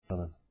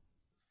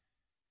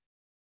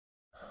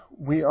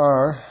We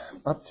are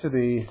up to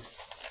the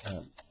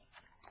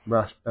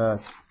we'll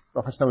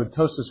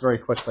toast this very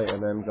quickly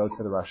and then go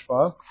to the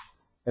Rashba,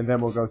 and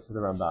then we'll go to the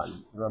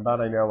Ramban. The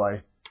Ramban I know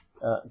I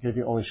gave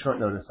you only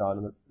short notice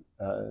on.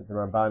 The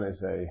Ramban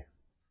is a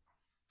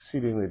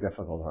exceedingly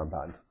difficult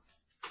Ramban.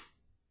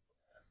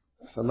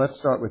 So let's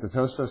start with the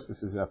Tosfos.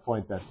 This is a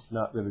point that's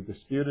not really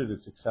disputed.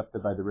 It's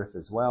accepted by the Rif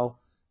as well.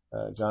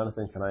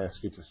 Jonathan, can I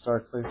ask you to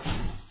start, please?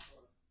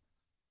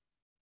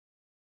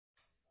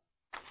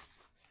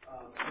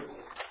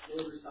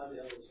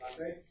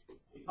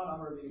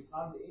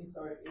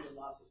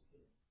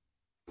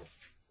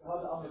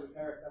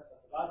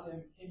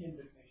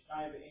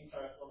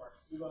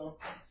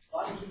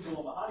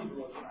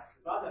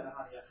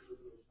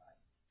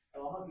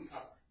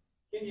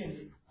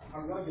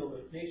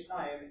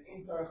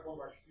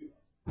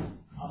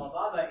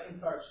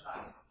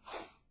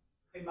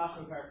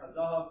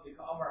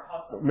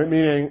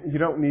 Meaning, you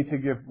don't need to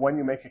give, when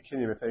you make a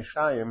kinyan with a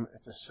shayim,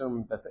 it's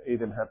assumed that the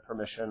Edom have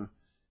permission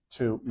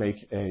to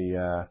make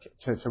to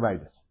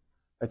write it.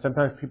 And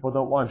sometimes people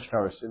don't want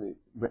shtaros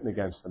written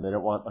against them. They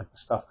don't want like the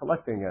stuff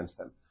collecting against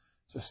them.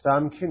 So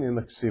stam kinyan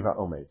l'ksiva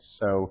omed.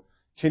 So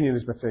kinyan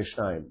is b'fnei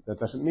shnayim. That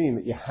doesn't mean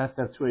that you have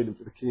to have two Edom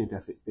for the kinyan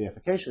to be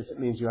efficacious. It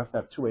means you have to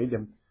have two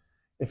Edom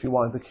if you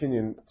want the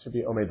kinyan to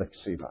be omed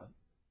l'ksiva.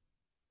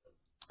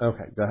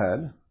 Okay, go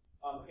ahead.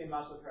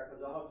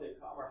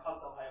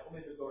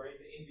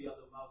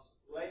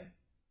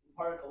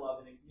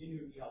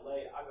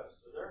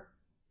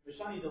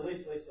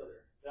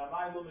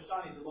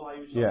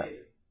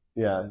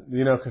 Yeah,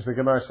 because the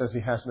Gemara says he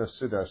has no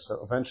sudar,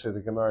 so eventually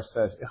the Gemara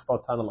says,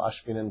 Ichbal tanal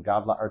ashminin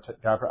gavra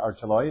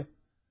artaloi.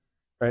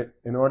 Right?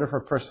 In order for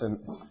a person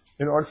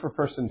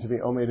to be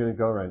omed in a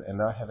goren and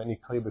not have any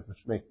klibut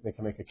which they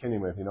can make a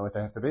kinyan with, you know what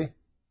they have to be?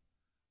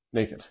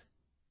 Naked.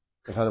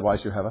 Because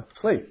otherwise you have a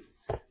klib.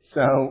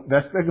 So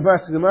that's the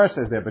Gemara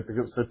says there, but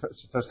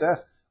so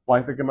says, why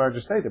did the Gemara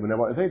just say that? We know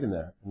what they did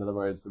there. In other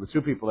words, there were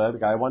two people there. The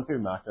guy wanted to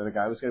be Makna, the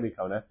guy was going to be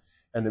Kona.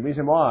 And the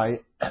reason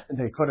why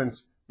they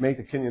couldn't make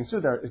the Kinyan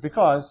Sudar is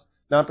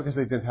not because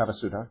they didn't have a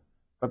Sudar,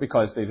 but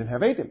because they didn't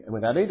have Edom. And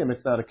without Edom,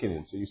 it's not a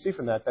Kinyan. So you see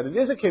from that it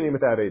is a Kinyan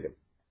without Edom.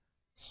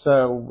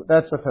 So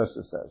that's what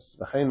Tosa says.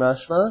 V'chein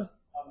mashma.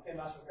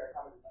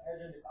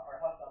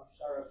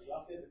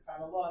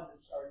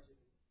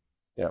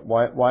 Yeah.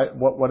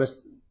 What does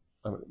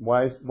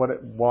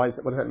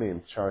that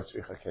mean? Shara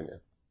tzricha Kinyan.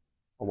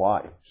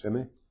 Why?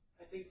 Shimi?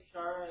 I think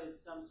Shara is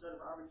some sort of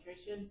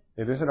arbitration.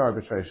 It is an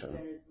arbitration.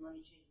 There is money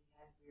changing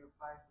hands for your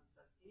price and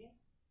stuff.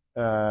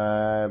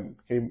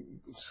 Can you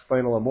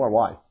explain a little more?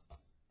 Why?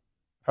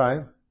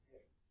 Fine.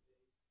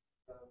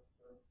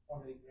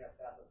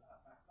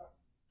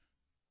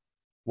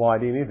 Why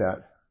do you need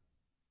that?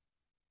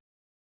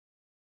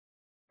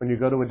 When you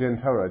go to a din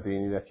Torah, do you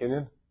need a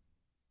kinyan?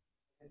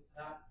 It's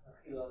not a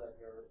chila that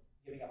you're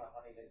giving up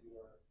money that you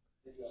were.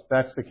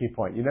 That's the key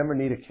point. You never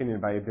need a kinyan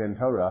by a din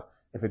Torah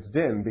if it's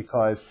din,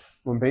 because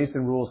when based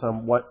on rules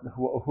on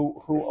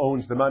who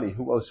owns the money,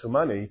 who owes who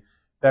money,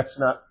 that's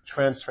not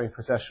transferring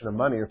possession of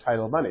money or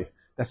title of money.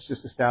 That's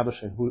just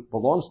establishing who it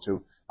belongs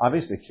to.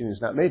 Obviously, kinyan is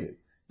not needed,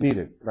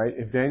 right?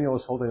 If Daniel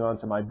is holding on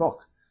to my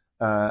book,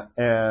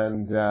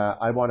 and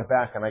I want it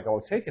back, and I go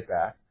take it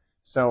back,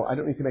 so I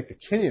don't need to make a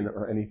kinyan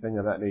or anything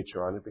of that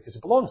nature on it because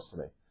it belongs to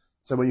me.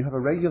 So when you have a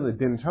regular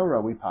din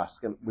Torah, it's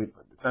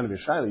not even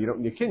shaila, you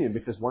don't need a kinyan,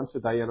 because once the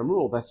Dayanim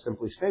rule, that's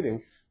simply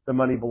stating the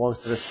money belongs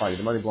to this party,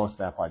 the money belongs to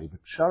that party.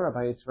 But Shara,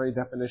 by its very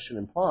definition,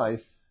 implies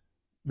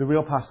the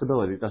real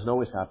possibility, it doesn't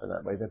always happen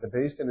that way, that the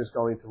Beis Din is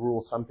going to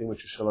rule something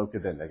which is Shalok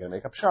Din. They're going to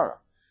make up Shara.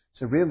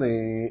 So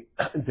really,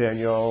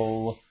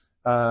 Daniel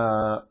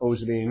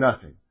owes me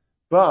nothing.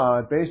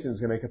 But Beis Din is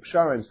going to make up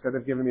Shara. Instead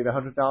of giving me the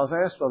 $100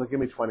 I asked for, they'll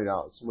give me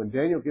 $20. So when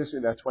Daniel gives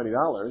me that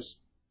 $20,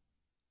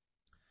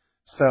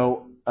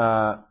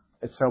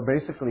 so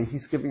basically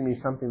he's giving me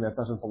something that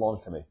doesn't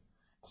belong to me.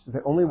 So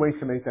the only way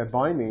to make that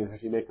binding is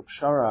if you make a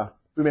pshara,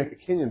 we make a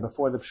kinyan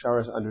before the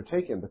pshara is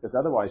undertaken, because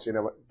otherwise, you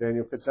know what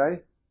Daniel could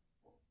say?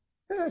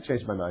 I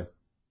changed my mind.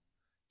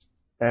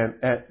 And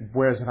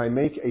whereas if I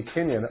make a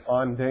kinyan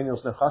on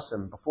Daniel's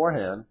nechasim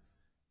beforehand,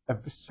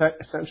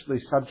 essentially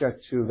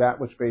subject to that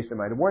which Beis Din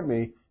might award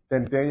me,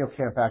 then Daniel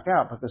can't back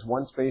out, because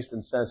once Beis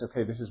Din says,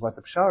 okay, this is what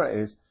the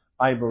pshara is,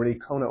 I'm already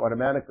kona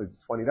automatically the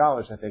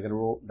 $20 that they're going to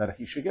rule that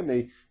he should give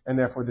me, and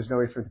therefore there's no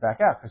way for him to back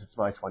out because it's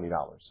my $20.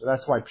 So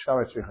that's why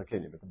pshara tzricha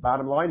kinyan. But the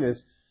bottom line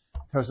is,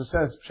 Tosa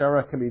says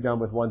pshara can be done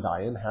with one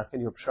dayan. How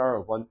can you have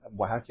pshara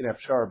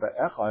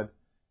be'echad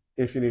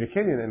if you need a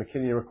kinyan, and a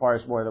kinyan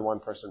requires more than one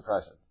person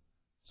present?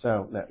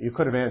 So now, you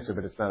could have answered,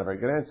 but it's not a very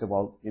good answer.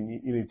 Well, you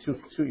need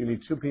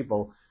two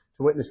people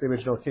to witness the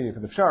original kinyan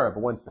for the pshara.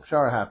 But once the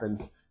pshara happens,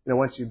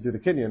 once you do the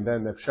kinyan,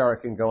 then the pshara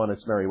can go on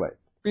its merry way.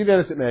 Be that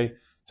as it may,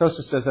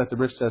 Tosfos says that, the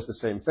Rif says the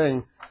same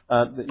thing,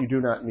 that you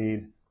do not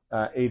need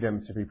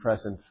Edom to be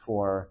present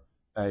for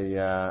a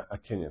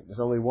kinyan. There's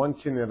only one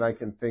kinyan that I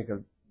can think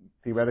of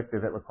theoretically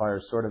that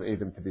requires sort of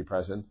Edom to be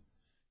present,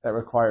 that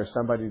requires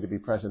somebody to be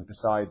present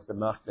besides the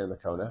Machna and the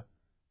Kona.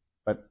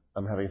 But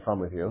I'm having fun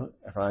with you,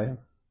 Ephraim.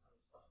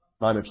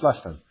 Manich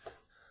Lashtan.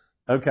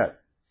 Okay.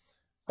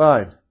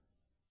 Fine.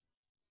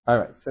 All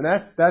right. So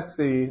that's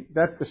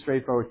the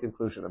straightforward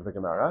conclusion of the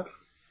Gemara.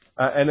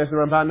 And as the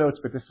Ramban notes,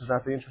 but this is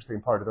not the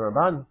interesting part of the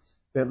Ramban,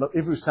 that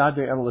Ivru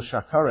Sadeh El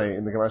Shakare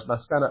in the Gemara's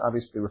Maskana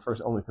obviously refers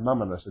only to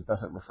Mamanos. It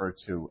doesn't refer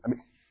to,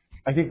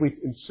 I think we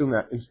assume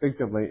that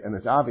instinctively and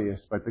it's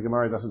obvious, but the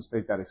Gemara doesn't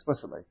state that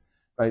explicitly.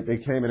 Right? They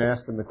came and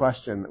asked him the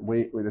question,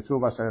 we the two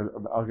of us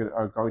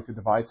are going to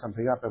divide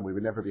something up and we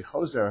would never be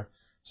choser,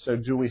 so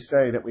do we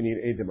say that we need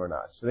Eidim or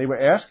not? So they were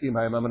asking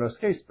by a Mamanos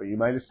case, but you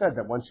might have said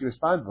that once you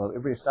respond,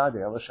 Ivru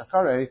Sadeh El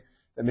Shakare,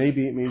 that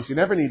maybe it means you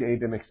never need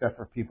Eidim except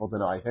for people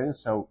deny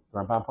things. So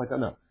Ramban points out,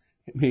 no.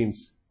 It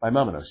means by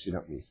Mamanos you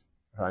don't need.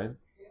 Right?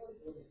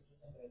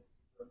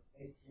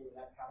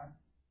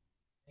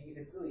 If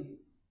it's really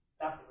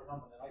not for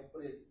Ramban, then I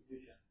put it in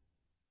Dushan.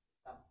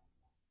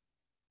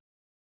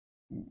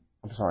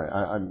 I'm sorry,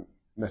 I'm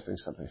missing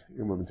something.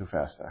 You're moving too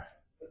fast there.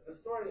 The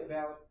story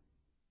about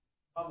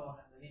Mammon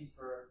and the need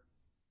for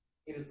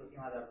Edus looking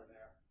out over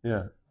there.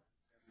 Yeah.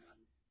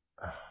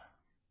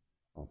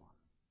 Hold on.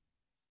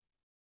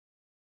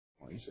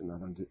 Why is it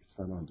not on? It's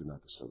not on Do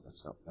Not Disturb.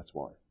 That's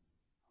why.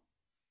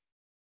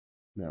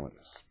 Now it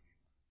is.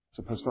 It's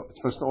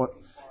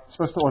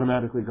supposed to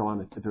automatically go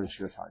on during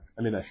shear time.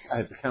 I mean, I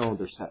have the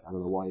calendar set. I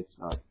don't know why it's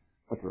not.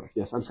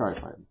 Yes, I'm sorry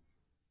if I am.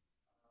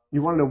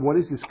 You want to know what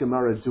is this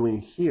Gemara doing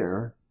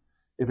here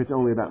if it's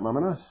only about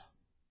Mamanos?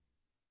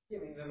 Yeah,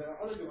 I mean, there are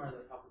other Gemaras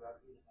that talk about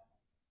Edus.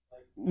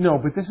 No,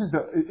 but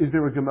is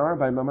there a Gemara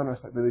by Mamanos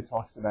that really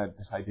talks about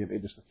this idea of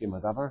Edus L'Kim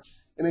Hadavar?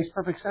 It makes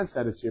perfect sense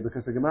that it's here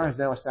because the Gemara has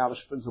now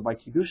established principle by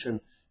Kiddushin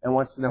and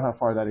wants to know how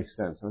far that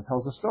extends. So it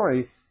tells a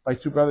story by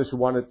two brothers who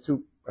wanted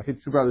to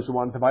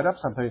divide up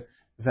something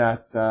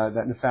that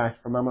in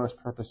fact, for Mamanos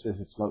purposes,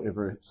 it's Lo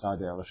Iver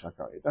Sadeh Al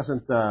Shakari.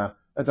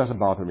 That doesn't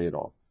bother me at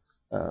all.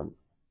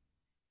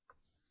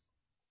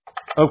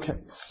 Okay,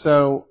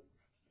 so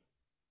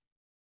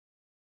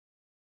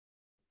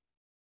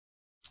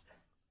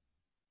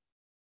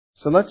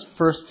let's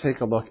first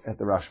take a look at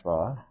the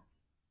Rashba,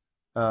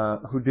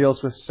 who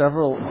deals with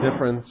several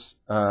different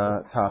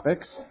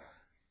topics,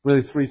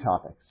 really three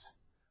topics.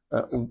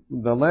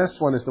 The last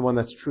one is the one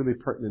that's truly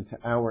pertinent to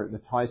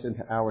that ties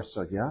into our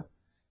sugya.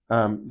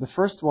 The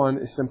first one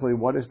is simply,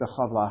 what is the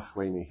Chavla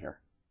Achreini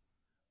here?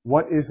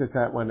 What is it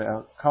that when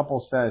a couple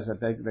says that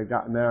they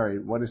got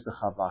married, what is the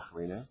Chavla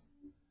Achreini?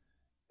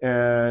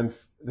 And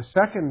the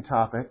second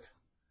topic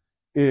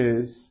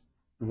is,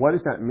 what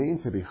does that mean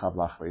to be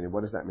Chavla Achreini?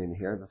 What does that mean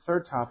here? The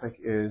third topic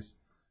is,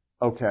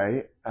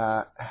 okay,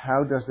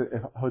 how does it,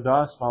 if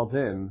Hodas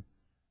Valdin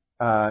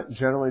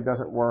generally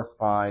doesn't work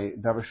by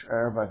Davish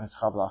Erva if it's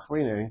Chavla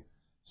Achreini,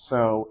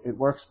 so it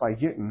works by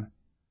Gittin,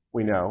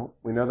 we know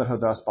that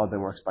Hodas Valdin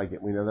works by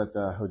Gittin. We know that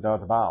the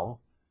Hodah Baal,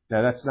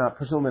 now that's not,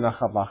 presumably not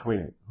Chavla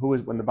Achreini.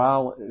 When the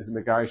Baal is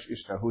Megarish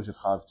Ishta, who's it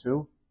Chav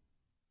to?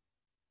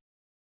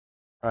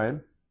 Right?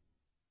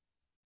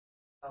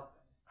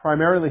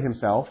 Primarily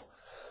himself.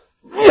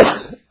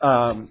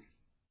 And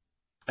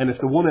if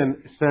the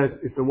woman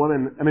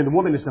the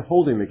woman is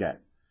holding the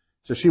get.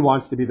 So she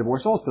wants to be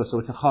divorced also, so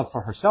it's a chav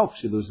for herself,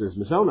 she loses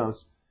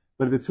mizonos.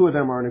 But if the two of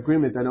them are in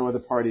agreement, there are no other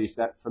parties,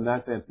 that from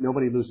that then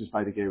nobody loses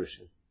by the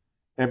gerushin.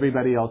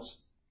 Everybody else,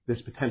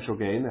 there's potential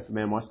gain if the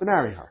man wants to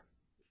marry her.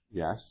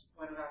 Yes?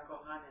 What about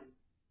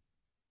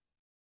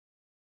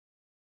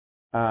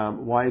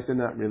Kohanim? Why is it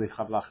not really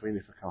Chavla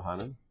Achreini for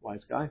Kohanim?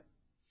 Wise guy?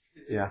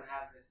 Yeah.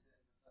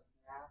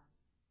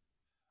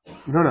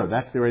 No,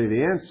 that's already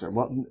the answer.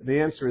 Well, the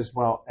answer is,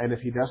 and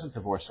if he doesn't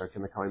divorce her,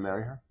 can the Kohen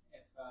marry her?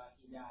 If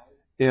he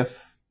dies.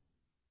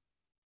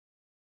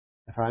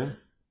 If I?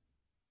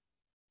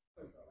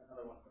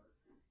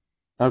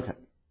 Okay.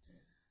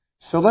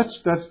 So let's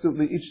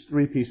do each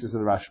three pieces of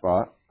the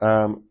Rashba.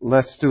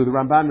 Let's do the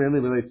Ramban really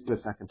relates to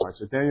the second part.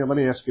 So Daniel, let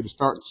me ask you to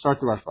start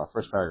the Rashba,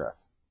 first paragraph.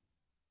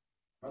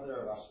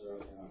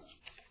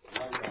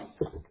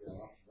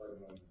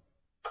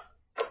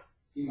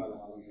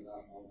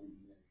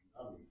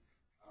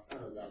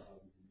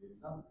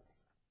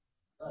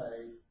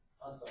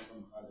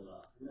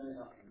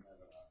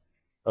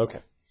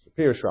 Okay. So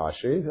Pirush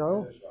Rashi,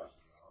 so.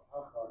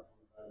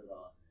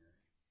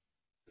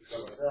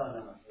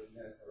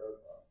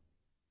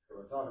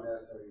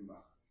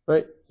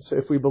 Right. So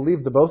if we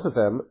believe the both of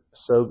them,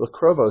 so the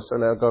Krovos are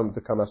now going to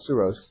become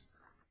Asuros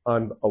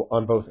on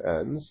both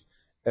ends,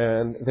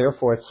 and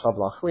therefore it's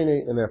Chavla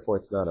Achreini, and therefore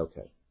it's not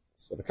okay.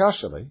 So the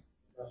Kashali.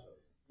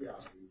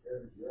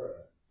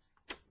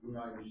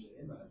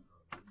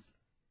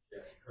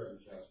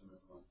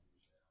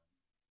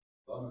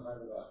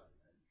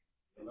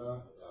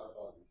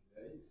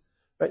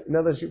 Right. In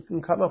other words, you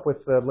can come up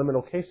with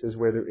liminal cases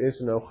where there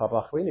is no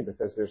Chavla Achreini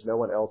because there's no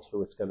one else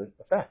who it's going to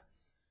affect.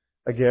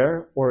 A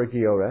ger or a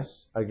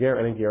giores, a ger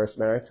and a giores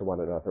married to one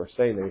another, or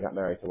saying they got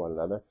married to one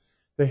another,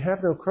 they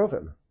have no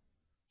krovim,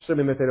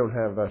 assuming that they don't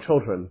have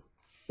children,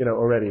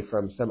 already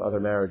from some other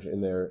marriage in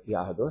their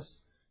yahadus.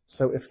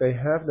 So if they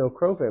have no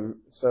krovim,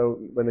 so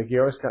when the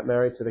giores got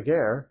married to the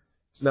ger,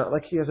 It's not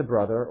like he has a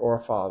brother or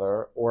a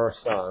father or a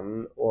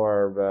son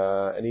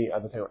or any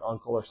other thing, an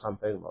uncle or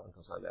something. Well,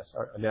 uncle's not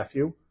Nesar, a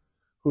nephew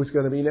who's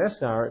going to be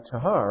Nesar to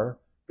her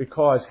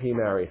because he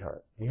married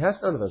her. He has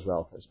none of those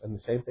relatives, and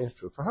the same thing is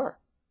true for her.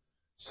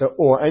 So,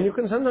 and you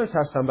can sometimes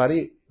have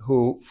somebody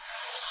who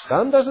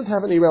doesn't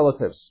have any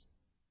relatives.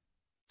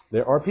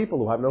 There are people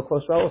who have no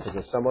close relatives.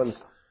 If someone's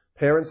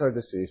parents are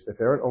deceased, if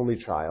they're an only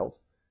child,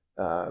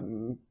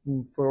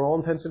 for all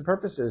intents and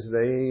purposes,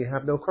 they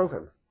have no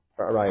krovim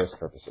for Arias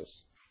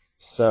purposes.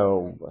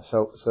 So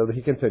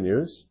he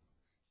continues.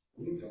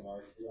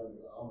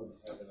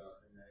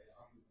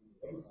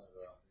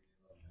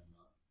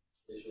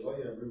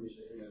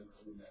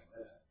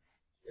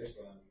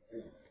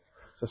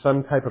 So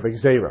some type of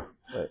exera.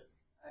 Right.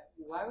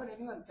 Why would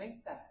anyone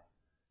think that?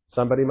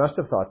 Somebody must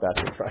have thought that.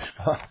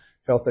 Rashba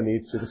felt the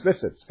need to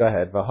dismiss it. Go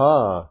ahead.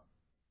 Vaha.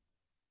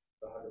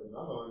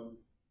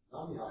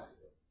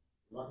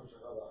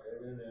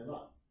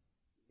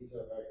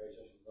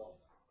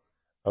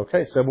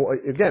 Okay, so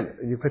again,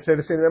 you could say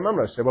the same in the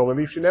Mamre. Say, well,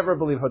 maybe you should never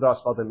believe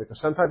Hodas Baldim because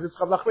sometimes it's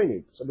Chav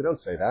Lachmini. So we don't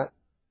say that.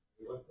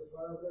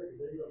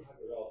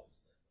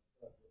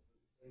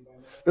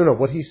 No.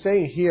 What he's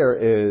saying here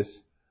is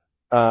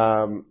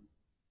that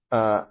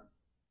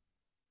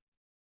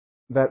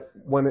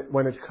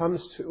when it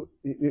comes to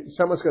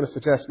someone's going to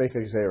suggest make a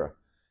Xera.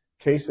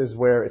 Cases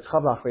where it's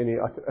Chav Lachmini,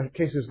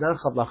 cases not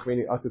Chav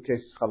Lachmini, other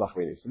cases Chav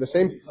Lachmini. So the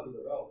same.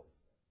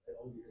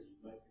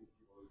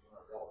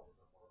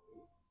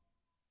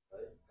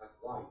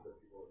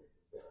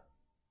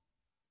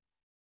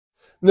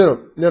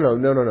 No.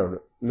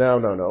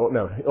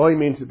 All he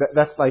means is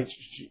that's like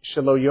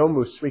Shelo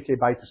Yomu Srike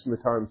Baitus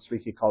Mitarim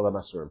Srike Kala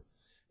Masurim.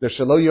 The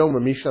Shelo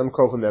Yomu Misham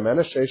Kovim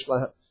Nemenes Sheish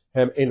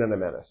Lahem Einan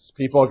Nemenes.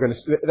 People are going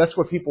to. That's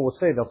what people will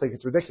say. They'll think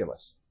it's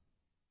ridiculous.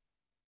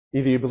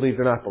 Either you believe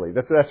or not believe.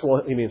 That's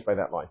what he means by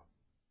that line.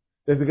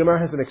 The Gemara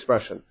has an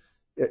expression.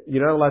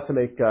 You're not allowed to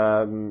make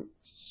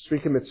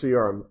Srike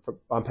Mitzuyorim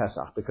on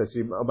Pesach because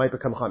you might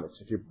become chametz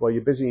if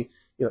you're busy,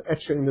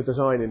 etching the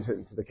design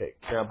into the cake.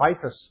 Now,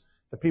 Baitus.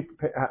 The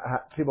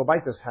people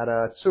Baitus had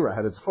a tzura,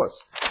 had its fuss.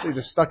 So you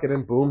just stuck it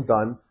in, boom,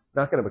 done.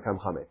 Not going to become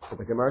chametz. But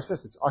the Gemara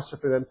says it's usher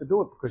for them to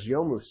do it because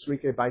yomu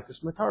srike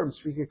Baitus matarim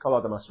srike kol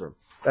adam asurim.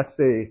 That's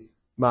the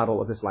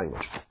model of this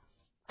language.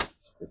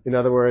 In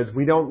other words,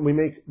 make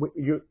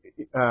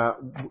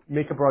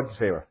a broad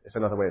gzeira. Is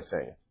another way of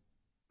saying it.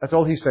 That's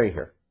all he's saying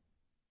here.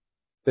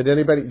 Did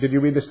you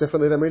read this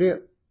differently than reading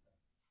it?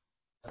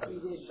 We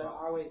did, but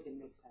our way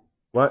didn't make sense.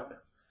 What?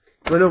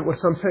 No,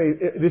 what I'm saying,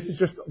 this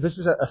is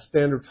a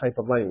standard type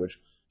of language.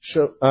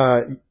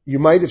 You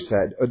might have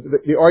said,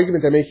 the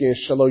argument they're making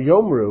is, Shalo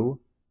Yomru,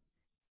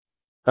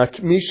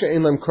 Misha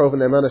Einlam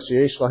Kroven Emenes,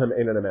 Yesh Lahem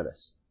Einan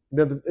Emenes.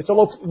 It's a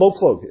low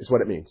plug, is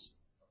what it means.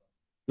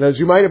 Now, as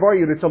you might have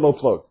argued, it's a low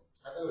plug.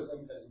 I thought it was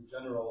something that in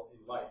general, in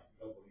life,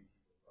 you don't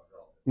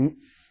believe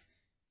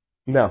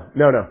No,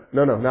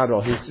 not at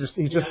all. He's just.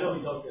 He's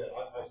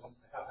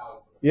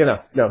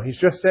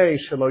just saying,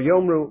 Shelo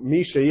Yomru,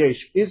 Misha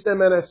Yesh, is the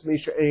menace,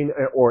 Misha Ein,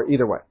 or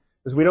either way.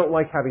 Because we don't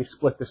like having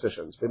split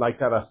decisions. We like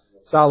to have a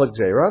solid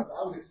Zera.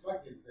 I was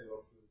expecting to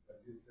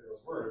use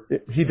those words.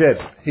 He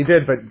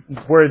did, but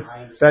words,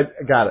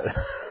 got it.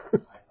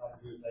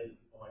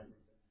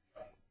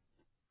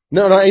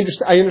 No, I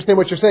understand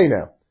what you're saying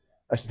now.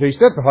 He said,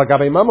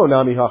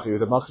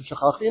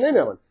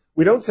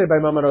 we don't say by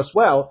Mamanos,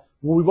 well,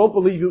 we won't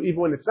believe you even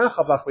when it's not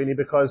Chav Lachmini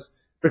because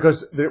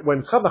when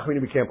it's Chav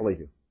Lachmini, we can't believe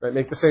you. Right?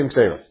 Make the same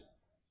Zera.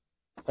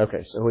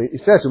 Okay, so he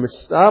says,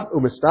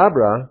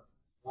 Umistabra.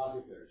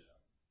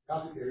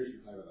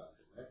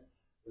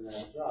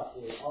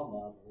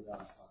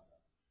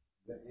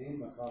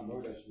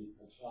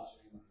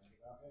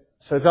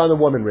 So it's on the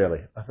woman,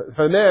 really.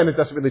 For the man, it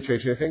doesn't really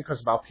change anything,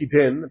 because about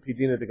Pidin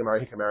of the Gemara,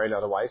 he can marry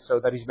another wife, so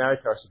that he's married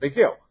to her is a big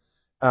deal.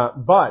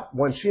 But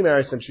when she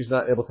marries him, she's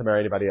not able to marry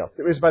anybody else.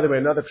 There is, by the way,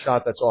 another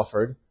shot that's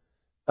offered.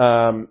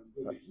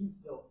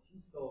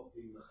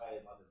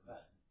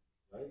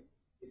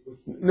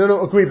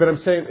 No, agree, but I'm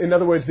saying, in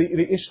other words,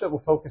 the issue that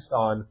we're focused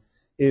on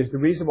is the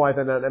reason why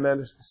the man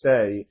is to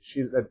say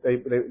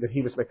that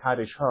he was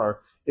Mekadesh her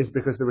is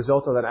because the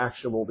result of that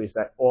action will be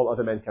that all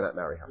other men cannot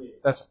marry her.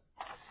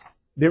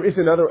 There is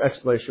another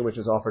explanation which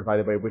is offered, by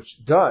the way,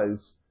 which doesn't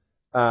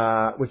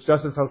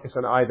focus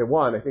on either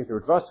one. I think the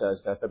Ritva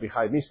says that the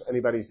B'chai Misa,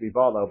 anybody's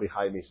Vivala will be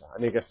Chai Misa.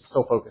 I guess it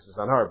still focuses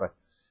on her,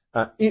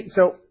 but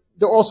so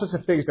there are all sorts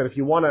of things that if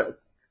you want to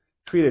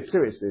treat it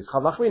seriously, it's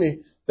Chav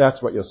Lachmini,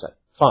 that's what you'll say.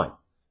 Fine.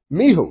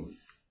 Mihu.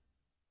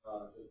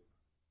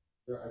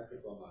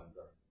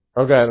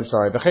 Okay, I'm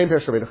sorry. B'chein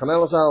Pesh Rabbeinu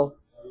Chanel Azal.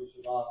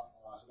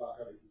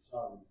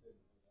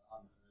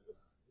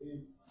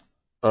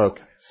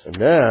 Okay, so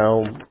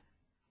now.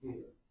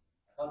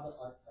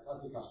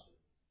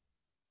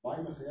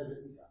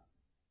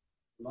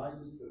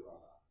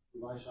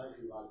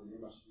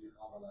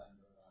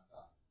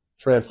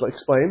 Translate.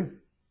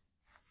 Explain.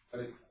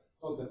 It's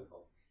so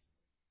difficult.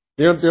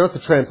 You don't have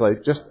to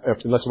translate. Just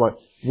unless you want.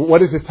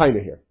 What is his time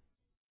here?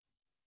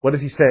 What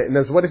does he say?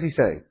 What is he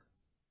saying?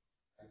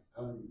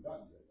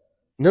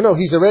 No,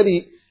 he's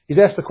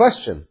asked the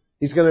question.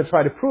 He's going to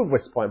try to prove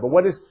what's the point. But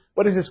what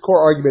is his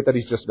core argument that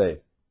he's just made?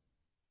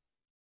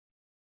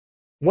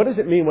 What does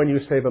it mean when you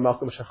say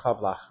b'malkum shechav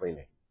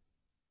la'achrini?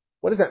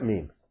 What does that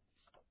mean?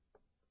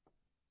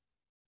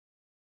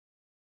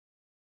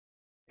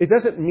 It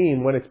doesn't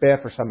mean when it's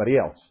bad for somebody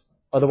else.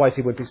 Otherwise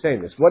he wouldn't be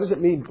saying this. What does it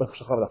mean b'malkum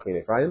shechav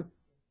la'achrini, Ryan?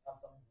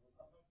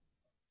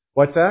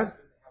 What's that?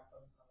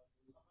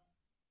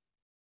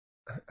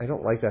 I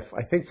don't like that.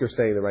 I think you're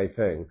saying the right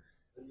thing.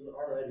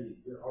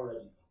 You're already.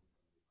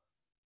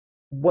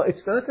 Well,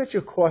 it's not that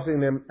you're causing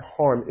them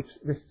harm.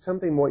 It's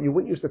something more. You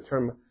wouldn't use the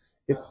term.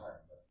 It's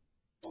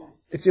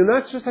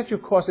not just that you're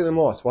causing them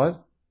loss.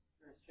 What?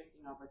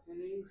 Restricting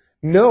opportunities.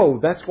 No,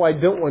 that's why I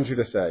don't want you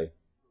to say.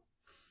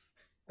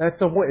 That's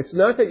the point. It's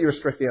not that you're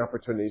restricting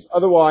opportunities.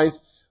 Otherwise,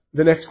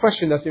 the next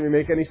question doesn't even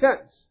make any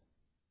sense.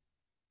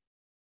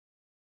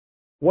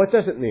 What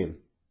does it mean?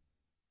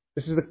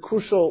 This is the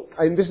crucial,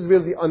 and this is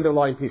really the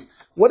underlying piece.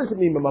 What does it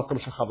mean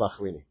b'malkum shechav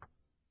la'achrini?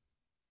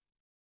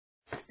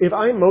 If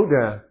I'm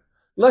Moda,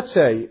 let's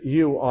say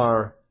you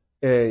are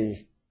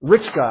a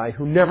rich guy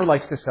who never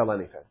likes to sell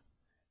anything.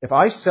 If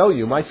I sell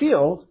you my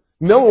field,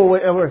 no one will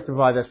ever have to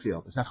buy that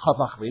field. Is that chav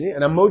la'achrini?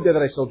 And I'm Moda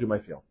that I sold you my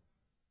field.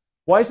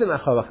 Why is it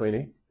not chav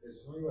la'achrini? Is there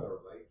something about a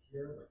right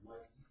here? Like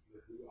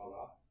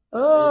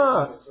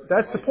Allah?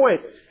 That's the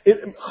point.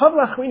 Chav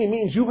la'achrini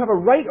means you have a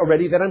right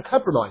already that I'm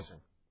compromising.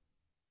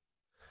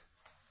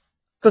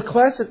 The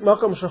classic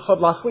Malkum Shechav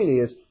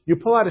Lachrini is you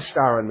pull out a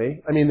star on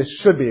me. I mean, this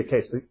should be a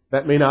case.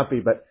 That may not be,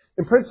 but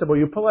in principle,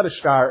 you pull out a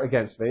star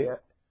against me.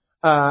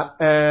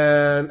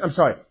 And I'm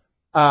sorry.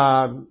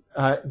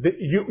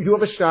 You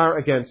have a star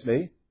against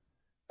me.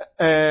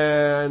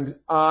 And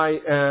I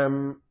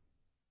am.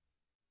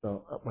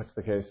 Oh, what's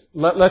the case?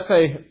 Let's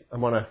say I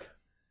want to.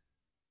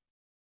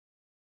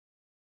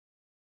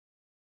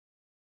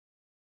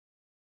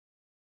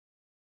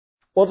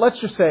 Well, let's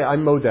just say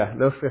I'm Moda,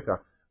 no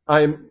shvitar.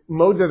 I'm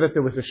Moda that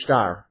there was a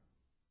star.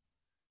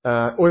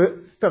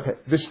 Okay,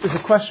 there's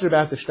a question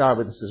about the star,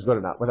 whether this is good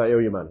or not, whether I owe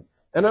you money.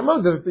 And I'm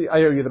Moda that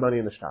I owe you the money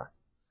in the star.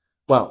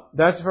 Well,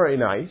 that's very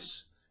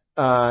nice,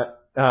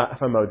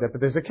 if I'm Moda,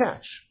 but there's a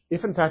catch.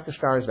 If in fact the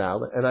star is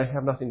valid and I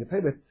have nothing to pay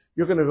with,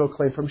 you're going to go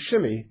claim from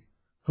Shimi,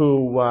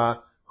 who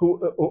I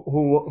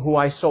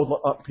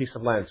sold a piece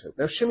of land to.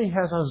 Now Shimi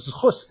has a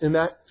zchus in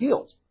that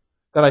field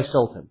that I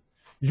sold him.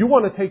 You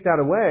want to take that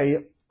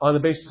away on the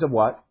basis of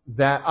what?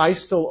 That I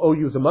still owe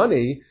you the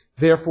money,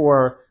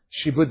 therefore,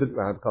 therefore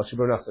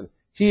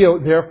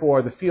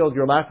the field,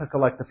 you're allowed to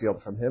collect the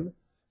field from him.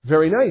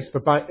 Very nice,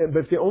 but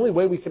the only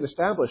way we can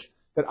establish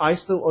that I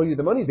still owe you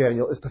the money,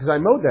 Daniel, is because I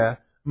Moda,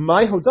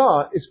 my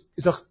Hodah is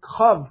a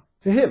chav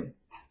to him.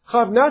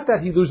 Chav, not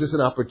that he loses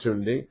an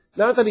opportunity,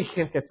 not that he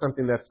can't get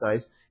something that's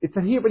nice, it's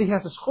that he already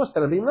has a schus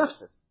that I'm being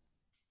left.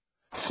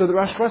 So the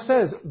Rashba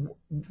says,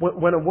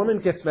 when a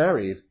woman gets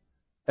married,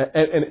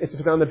 and it's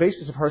on the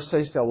basis of her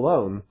say-so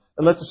alone,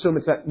 and let's assume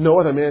it's that no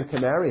other man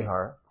can marry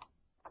her.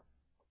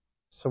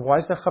 So why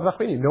is that chav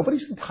la'achrini?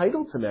 Nobody's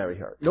entitled to marry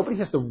her. Nobody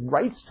has the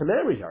rights to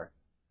marry her.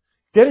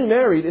 Getting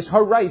married is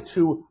her right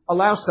to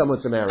allow someone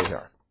to marry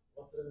her.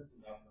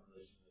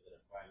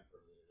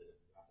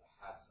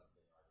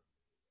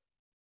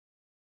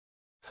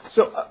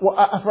 So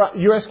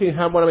you're asking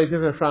what am I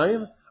different from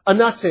Ephraim? I'm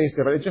not saying it's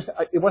different.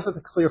 It wasn't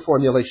a clear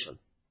formulation.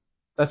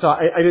 That's all.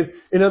 I did.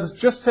 In other words,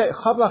 just say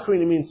chav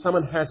la'achrini means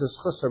someone has a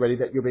schus already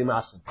that you're being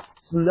massive.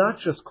 It's not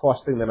just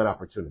costing them an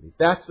opportunity.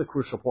 That's the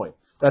crucial point.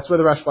 That's where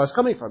the Rashba is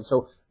coming from.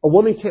 So a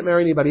woman can't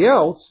marry anybody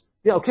else.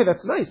 Yeah, okay,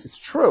 that's nice. It's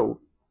true.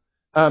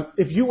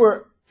 If you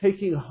were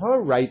taking her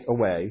right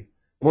away,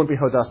 it won't be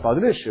Hodas Bal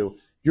an issue.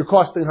 You're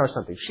costing her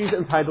something. She's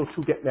entitled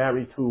to get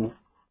married to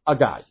a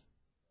guy.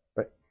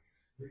 Right?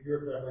 If you're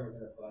going to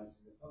find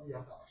something, you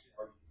have to actually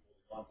argue what you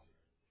want to.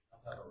 You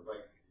have to have a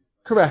right.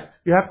 Correct.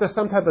 You have to have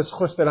some type of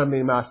schus that I'm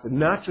being mastered,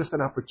 not just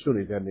an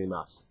opportunity that I'm being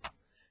mastered.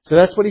 So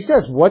that's what he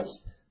says. What's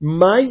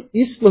my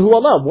islahu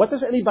Allah? What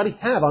does anybody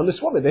have on this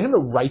woman? They have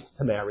no right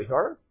to marry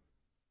her.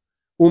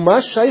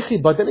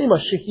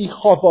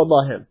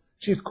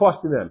 She's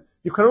costing them.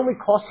 You can only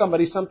cost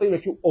somebody something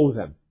if you owe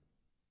them.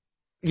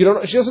 She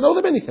doesn't owe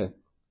them anything.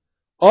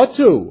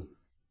 Atu.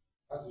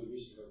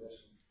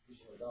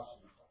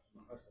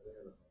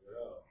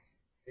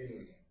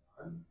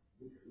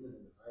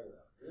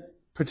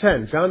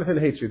 Pretend. Jonathan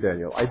hates you,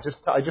 Daniel. I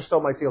just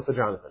sold my field to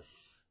Jonathan.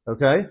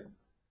 Okay?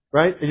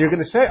 Right? And you're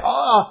going to say,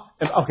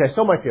 okay, I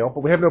sold my field,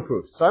 but we have no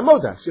proof. So I'm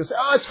Moda. She'll say,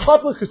 it's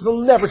chabla because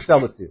it'll never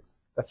sell it to you.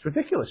 That's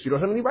ridiculous. You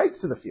don't have any rights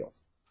to the field.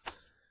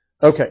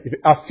 Okay.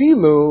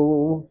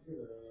 Afilu.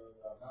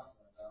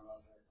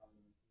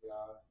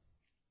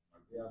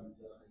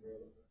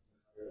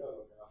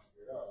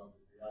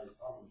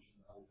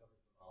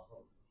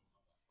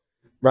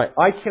 Right.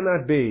 I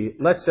cannot be,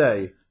 let's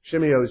say,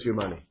 Shimi owes you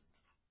money.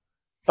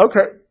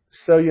 Okay.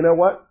 So you know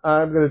what?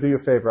 I'm going to do you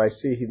a favor. I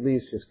see he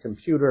leaves his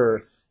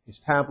computer, his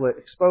tablet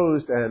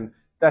exposed, and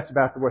that's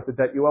about the worth of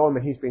debt you owe him,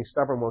 and he's being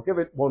stubborn, won't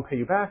pay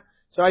you back.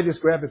 So I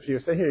just grab it for you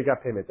and say, here, you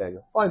got payment,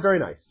 Daniel. Fine, very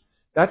nice.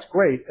 That's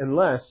great,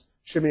 unless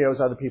Shimi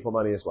owes other people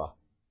money as well.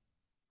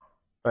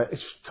 Right?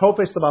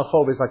 Tofes the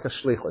Balchov is like a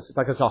shlichus. It's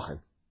like a zachin.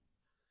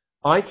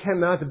 I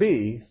cannot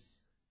be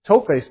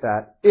tofes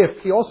that if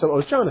he also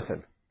owes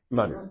Jonathan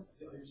money.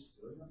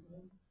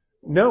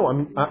 No,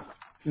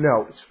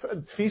 no.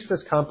 Tfisa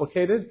is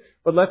complicated,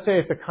 but let's say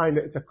it's a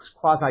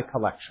quasi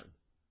collection.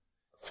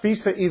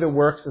 Tfisa either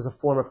works as a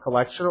form of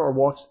collection or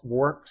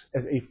works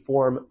as a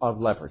form of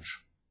leverage.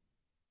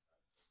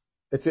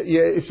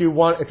 If you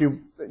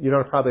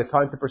don't probably have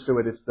time to pursue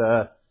it, it's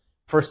the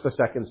first or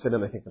second sin,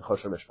 I think, in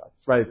Choshen Mishpat.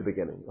 It's right at the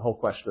beginning, the whole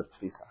question of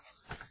Tfisa.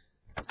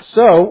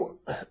 So,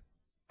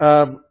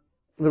 the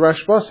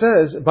Rashba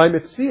says, by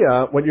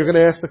Mitzia, what you're going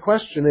to ask the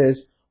question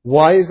is,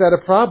 why is that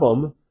a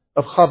problem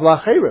of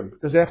Chavla Cherim?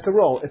 Because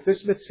after all, if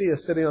this Mitzia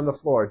is sitting on the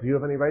floor, do you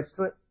have any rights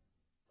to it?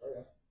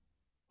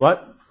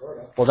 What?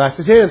 Well, that's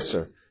his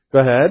answer. Go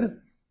ahead.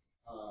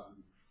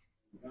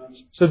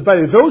 So, by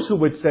those who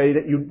would say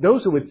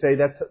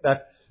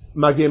that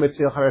Magia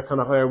Mitzia Charer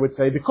Kanachar would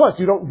say, because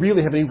you don't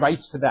really have any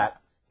rights to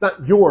that. It's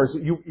not yours.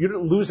 You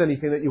didn't lose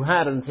anything that you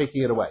had and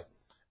taking it away.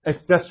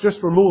 That's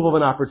just removal of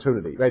an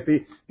opportunity, right?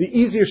 The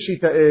easier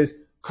shita is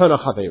Kana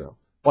Chavero.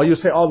 While you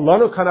say, oh,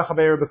 Lano Kana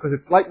Chavero, because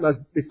it's like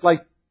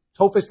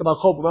Tofes the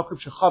Balchov B'Makom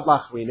Shechav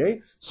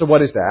Lachrine. So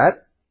what is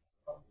that?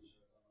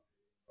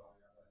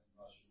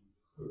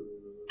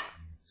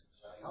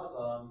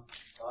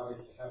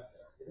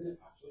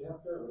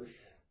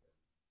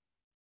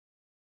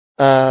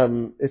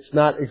 It's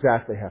not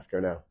exactly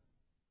Hefker now.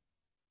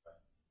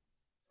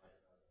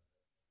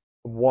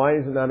 Why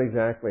is it not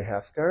exactly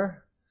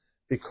Hefker?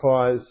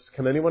 Because,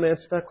 can anyone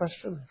answer that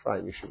question?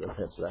 Fine, you should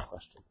answer that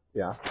question.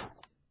 Yeah.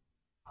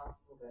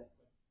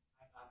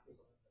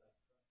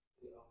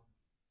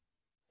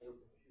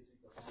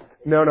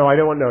 No, I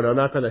don't want, no, I'm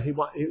not going to. He's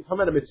talking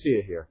about a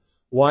Mitzia here.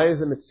 Why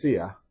is a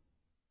Mitzia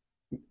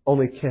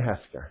only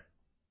Kehefker?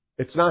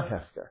 It's not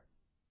Hefker.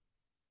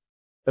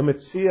 The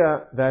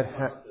Mitzia that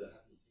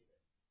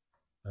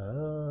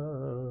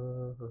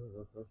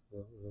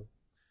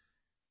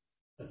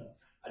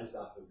I just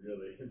asked a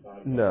really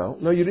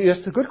No, you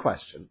asked a good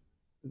question.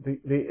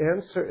 The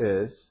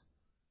answer is,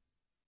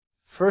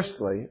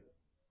 firstly,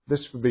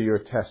 this would be your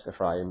test,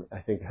 Ephraim. I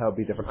think how it would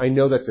be different. I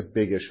know that's a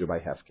big issue by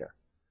Hefker.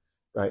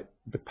 Right?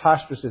 The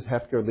Pashtus is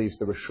Hefker leaves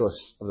the Rishus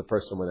of the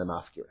person when they're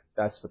Mafkir.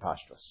 That's the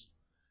Pashtus.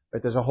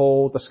 Right? There's a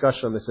whole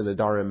discussion on this in the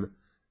Darim.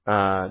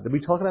 Did we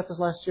talk about this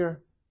last year?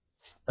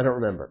 I don't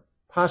remember.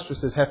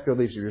 Pashtus is Hefker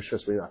leaves your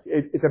Rishus when you're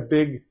Mafkir.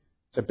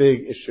 It's a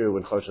big issue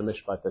in Choshen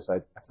Mishpat. This,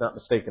 I'm not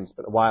mistaken, it's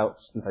been a while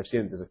since I've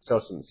seen it. There's a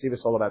Ksosim. See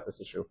this all about this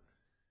issue.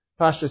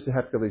 Pashtus is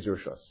Hefker leaves your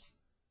Rishus.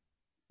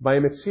 By a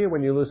Mitzia,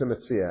 when you lose a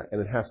Mitzia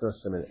and it has no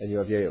Siman and you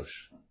have Yeush,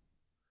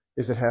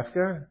 is it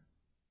Hefker?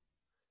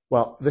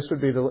 Well, this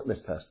would be the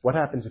litmus test. What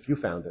happens if you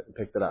found it and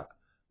picked it up?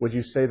 Would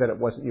you say that it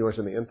wasn't yours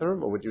in the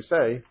interim, or would you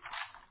say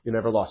you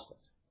never lost it?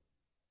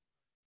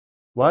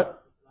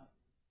 What?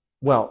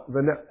 Well,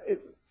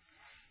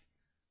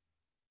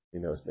 he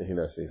knows.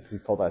 He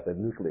pulled out the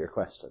nuclear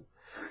question.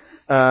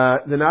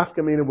 The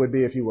nafkamina would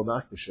be if you were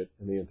makdish it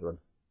in the interim.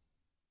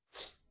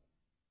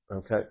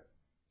 Okay?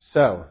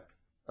 So,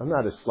 I'm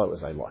not as slow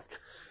as I look.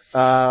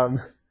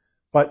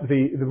 But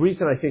the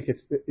reason I think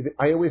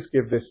I always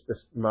give this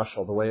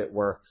mashal, the way it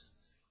works,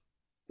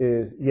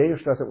 is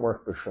Yeush doesn't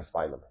work for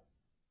Shasvailim.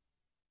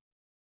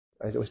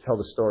 I always tell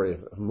the story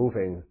of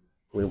moving,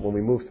 when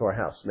we moved to our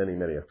house, many,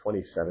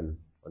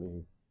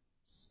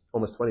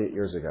 almost 28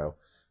 years ago.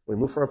 We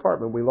moved for an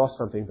apartment, we lost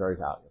something very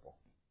valuable.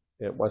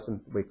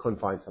 We couldn't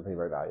find something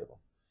very valuable.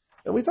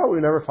 And we thought we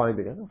would never find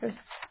it again. Okay,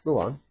 move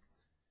on.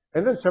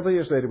 And then several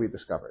years later we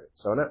discovered it.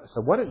 So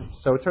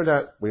it turned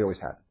out we always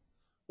had it.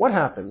 What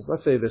happens?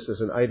 Let's say this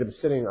is an item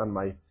sitting on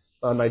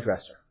my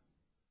dresser.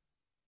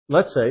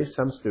 Let's say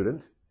some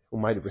student who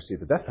might have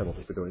received a death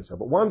penalty for doing so,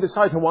 but one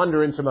decided to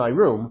wander into my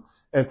room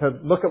and to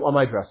look at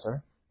my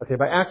dresser. Okay,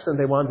 by accident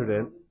they wandered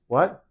in.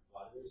 What?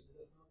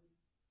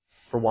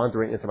 For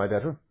wandering into my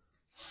bedroom.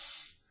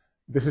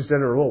 This is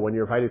general rule. When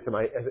you're invited to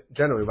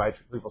generally invited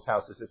to people's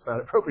houses, it's not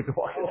appropriate to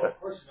walk into. Of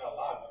course you're not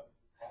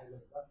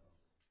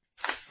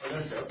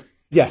allowed.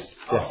 Yes.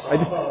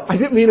 I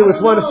didn't mean it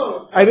was one of,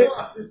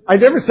 I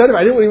never said it.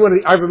 I didn't mean one of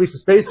the Ivor Lisa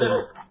space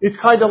things. It's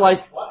kind of like,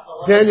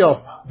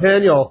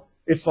 Daniel,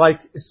 it's like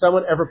if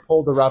someone ever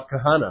pulled a Rav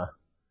Kahana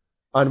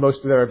on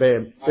most of their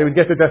Rebbeim, they would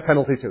get the death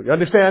penalty too. You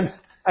understand?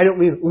 I don't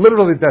mean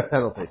literally death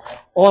penalty.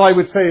 All I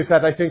would say is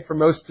that I think for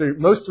most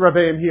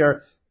Rebbeim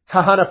here,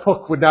 Kahana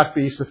Puk would not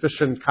be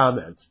sufficient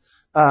comment.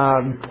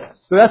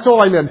 So that's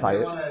all I meant by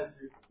it.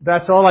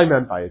 That's all I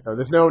meant by it, though.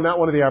 There's not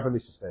one of the Ivor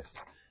Lisa spaces.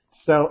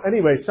 So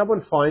anyway,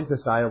 someone finds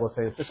this valuable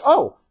thing and says,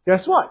 oh,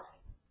 guess what?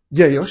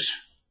 Yeush.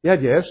 You had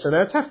Yeush, so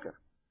now it's Hefker.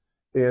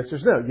 The answer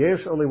is no.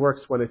 Yeush only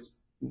works when it's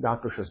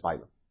not Rosh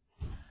Hashanah.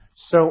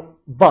 So,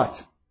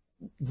 but,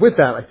 with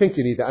that, I think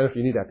you need that. I don't know if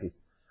you need that piece.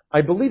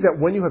 I believe that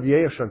when you have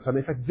Yeush on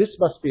something, in fact, this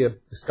must be a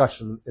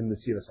discussion in the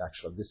Sivas,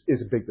 actually. This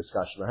is a big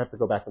discussion. I have to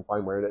go back and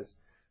find where it is.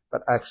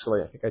 But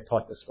actually, I think I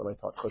taught this when I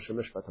taught Choshen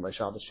Mishpat to my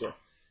Shabbos year.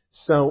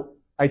 So,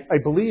 I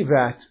believe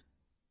that,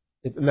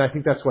 and I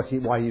think that's why he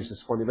used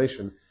this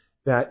formulation,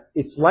 that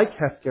it's like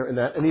Hefker in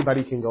that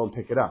anybody can go and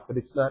pick it up, but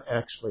it's not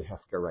actually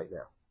Hefker right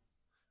now.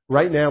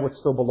 Right now, it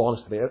still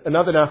belongs to me.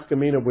 Another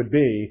nafkamina would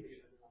be,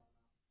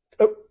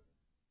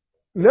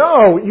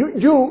 no,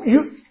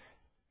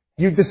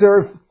 you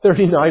deserve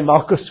 39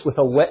 malchus with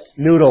a wet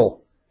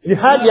noodle. You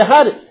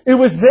had it. It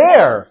was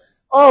there.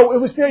 Oh,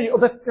 it was there.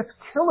 That's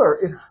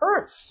killer. It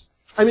hurts.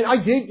 I mean,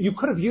 you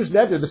could have used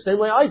neder the same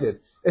way I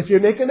did. If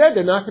you're naked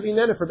neder, not to be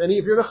neder from any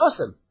of your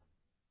nechasim.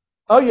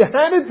 Oh, you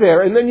had it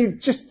there, and then you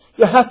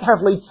had to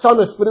have late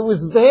sunnis, but it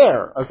was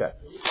there. Okay.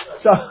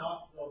 So,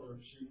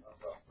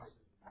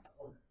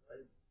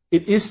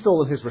 it is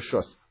still in his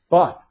rishus.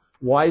 But,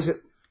 why is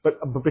it, but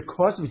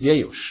because of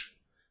Yeush,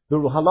 the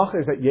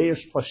halacha is that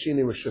Yeush plus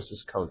Shini rishus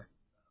is kona.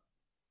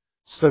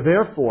 So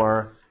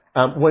therefore,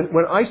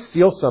 when I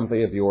steal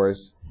something of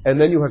yours, and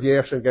then you have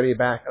Yeush and getting it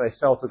back, and I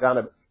sell it to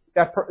Ghana,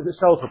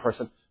 sell it to a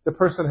person, the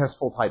person has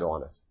full title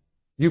on it.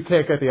 You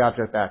can't get the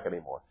object back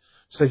anymore.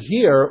 So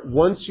here,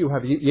 once you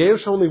have,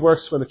 Yeush only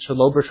works when it's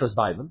Shelo B'Rishos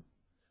Bainim,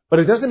 but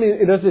it doesn't mean,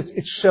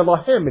 it's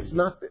Shelohem, it's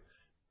not,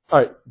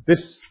 alright,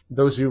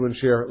 those of you in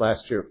Shir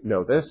last year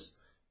know this.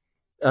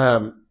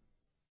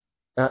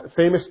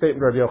 Famous statement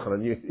of Rabbi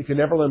Yochanan. If you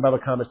never learn Bible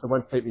comments, the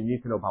one statement you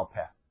need to know about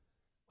Peh.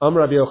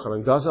 Rabbi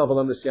Yochanan, Gaza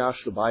avalam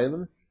Nisyashlu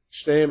Bayanim,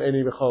 Shteim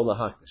Eni B'chol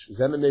Lahakdish.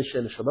 Zemen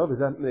Neishen Shalov,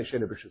 Zemen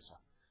Neishen B'Rishusah.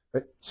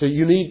 Right? So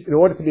you need, in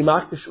order to be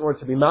makdish, in order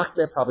to be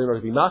makdeh, probably in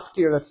order to be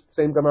makdir, that's the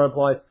same Gemara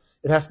applies,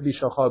 it has to be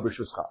shalcha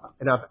b'rishuscha.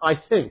 And I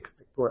think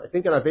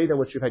in Aveda,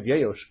 which you've had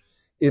Yeush,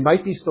 it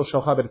might be still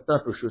shalcha, but it's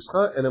not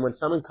b'rishuscha, and then when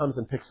someone comes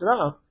and picks it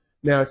up,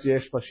 now it's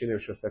yesh plus shini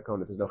rishus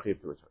dakona, there's no chiyuv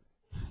to return.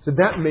 So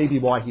that may be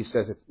why he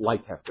says it's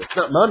like hefker. It's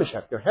not mamish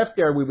hefker.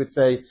 Hefker, we would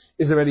say,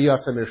 is already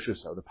yatsa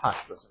mirshusa, the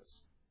pashtus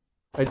is.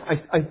 I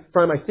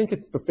think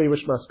it's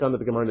befeirush maskan of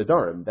the Gemara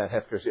Nedarim, that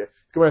hefker is,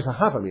 Gemara is a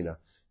havamina.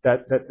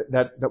 That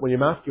when you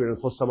mafkir it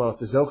until someone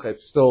else is zocha,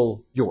 it's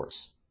still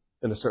yours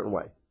in a certain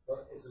way.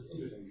 But it's just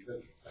interesting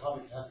because how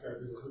we have to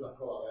do the chudah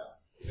out.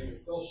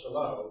 It's still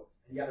shalom,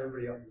 and yet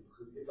everybody else is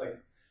it's like.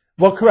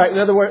 Well, correct. In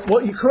other words,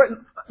 you correct.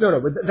 No,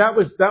 but that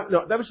was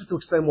just to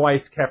explain why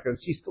it's kept. And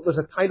there's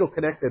a title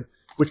connected,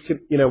 which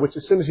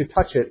as soon as you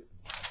touch it,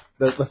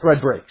 the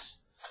thread breaks.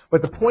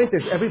 But the point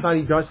is,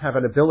 everybody does have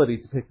an ability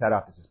to pick that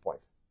up. Is his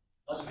point.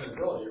 Not just an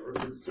ability,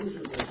 it's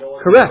an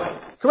ability.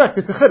 Correct.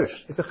 It's a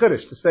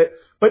chiddush to say.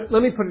 But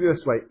let me put it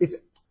this way: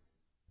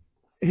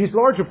 his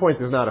larger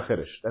point is not a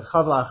chiddush. That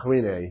chavla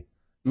achrine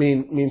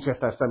means you have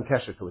to have some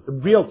kesher to it. The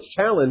real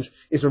challenge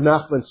is Rav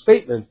Nachman's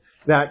statement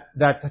that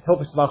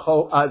tofis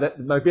bacho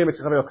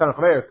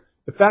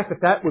the fact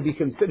that would be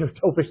considered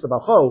tofis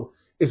bacho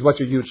is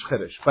what's a huge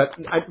chiddush. But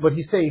what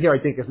he's saying here, I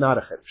think, is not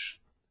a chiddush.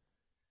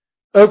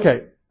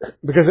 Okay,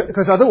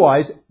 because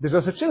otherwise there's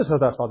no such thing as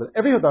hodas fadin.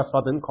 Every hodas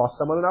fadin costs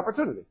someone an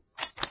opportunity.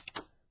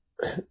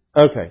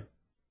 Okay.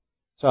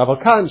 So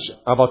Avalkan.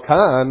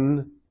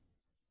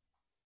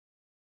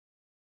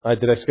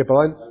 Did I skip a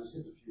line?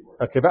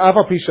 Okay, but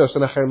Aval Pishos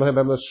and Achem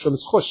Lehem Shum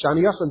Schush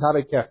Shani Yasan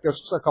Tavei Kef Yos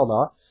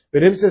Sakalna.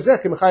 But him says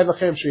that Kimchai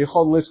Lachem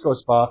Sheichon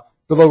Liskos Ba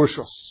the lower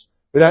Rishus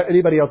without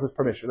anybody else's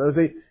permission.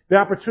 The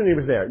opportunity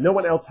was there. No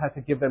one else had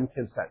to give them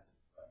consent.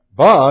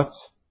 But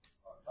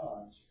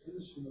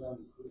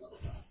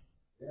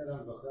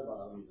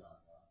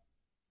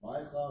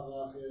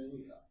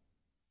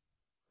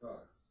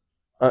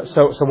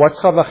so what's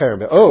Chav Lacher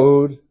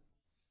Be'od?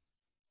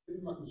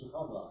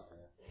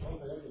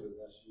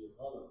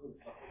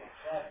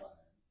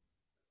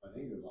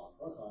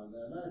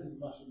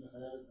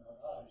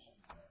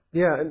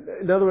 Yeah,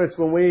 in other words,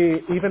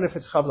 even if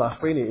it's Chav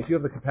Lachrini, if you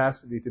have the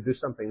capacity to do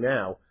something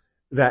now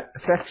that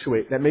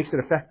makes it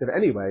effective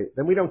anyway,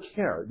 then we don't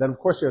care. Then of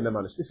course you're in the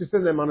Nemanis. This is the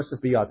Nemanis of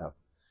Biyada,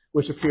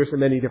 which appears in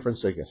many different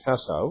sugyas. How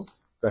so?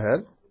 Go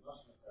ahead.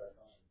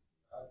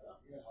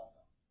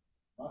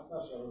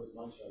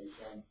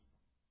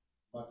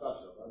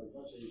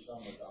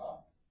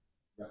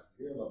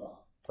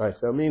 Right,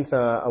 so it means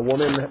a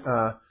woman,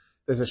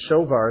 there's a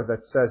shovar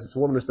that says, it's a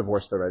woman who's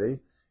divorced already.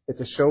 It's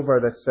a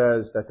shovar that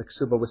says that the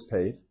ksuba was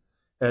paid,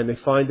 and they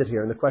find it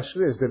here. And the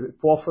question is, did it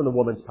fall from the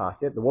woman's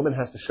pocket? The woman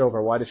has the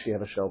shovar. Why does she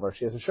have a shovar?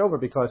 She has a shovar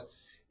because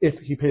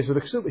if he pays her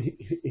the ksuba,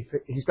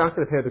 he's not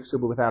going to pay the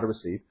ksuba without a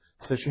receipt.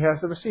 So she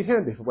has the receipt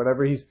handy for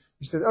whatever he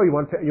says, oh, you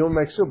want to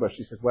make ksuba?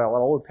 She says, well,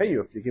 I'll only pay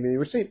you if you give me the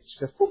receipt. She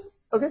says,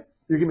 okay,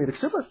 you give me the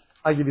ksuba,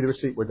 I give you the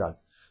receipt, we're done.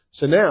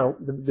 So now,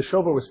 the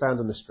shovar was found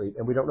on the street,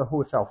 and we don't know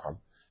who it fell from.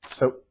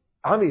 So,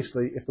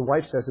 obviously, if the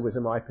wife says it was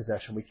in my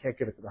possession, we can't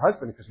give it to the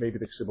husband because maybe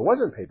the ksuba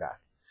wasn't paid back.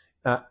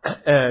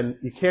 And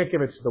you can't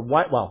give it to the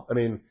wife,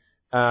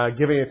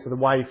 giving it to the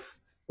wife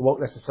won't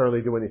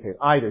necessarily do anything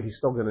either. He's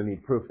still going to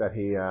need proof that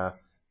he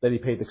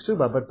paid the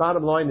ksuba. But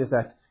bottom line is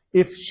that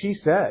if she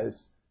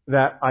says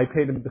that I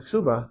paid him the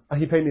ksuba,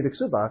 he paid me the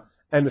ksuba,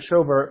 and the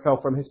shover fell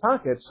from his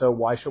pocket, so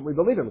why shouldn't we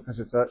believe him? Because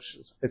it's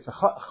a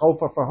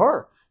chofa for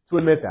her to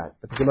admit that.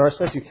 But the Gemara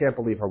says you can't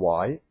believe her.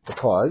 Why?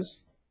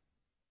 Because...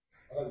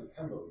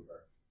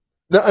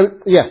 No,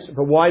 yes,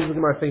 but why does the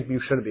Gemara think you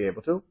shouldn't be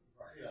able to?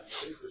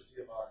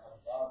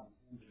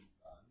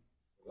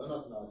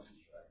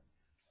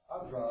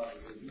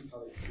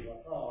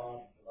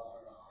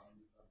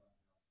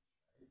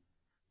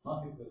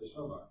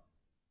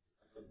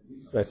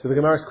 Right, so the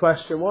Gemara's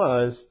question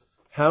was,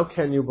 how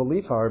can you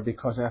believe her?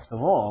 Because after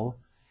all,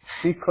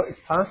 it's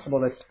possible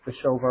that the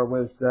shovar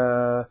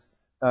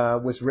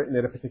was written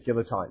at a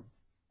particular time,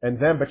 and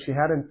then, but it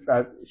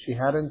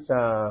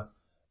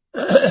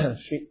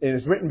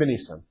is written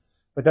b'Nisan,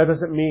 but that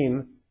doesn't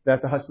mean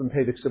that the husband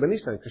paid the ksuba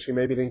Nisan, because she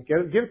maybe didn't give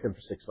it to him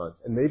for 6 months,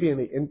 and maybe in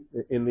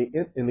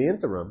the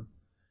interim,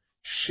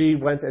 she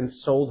went and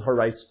sold her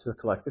rights to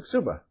collect the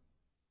ksuba,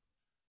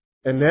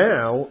 and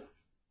now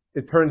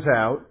it turns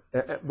out,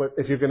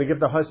 if you're going to give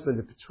the husband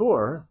the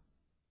patur,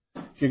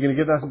 if you're going to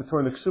give the husband the patur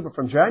and the ksuba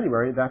from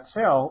January, that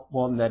sale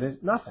will net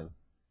it nothing.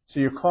 So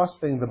you're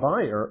costing the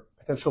buyer,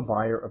 potential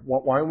buyer,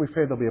 why aren't we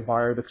afraid there'll be a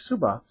buyer of the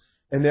ksuba,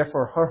 and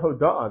therefore her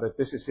hoda'ah, that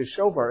this is his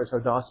shovar, is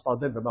hoda'ah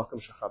spaldin b'malkam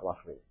shachad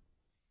lachmi.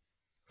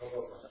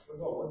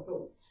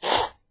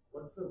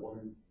 What's the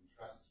woman's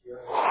interest here?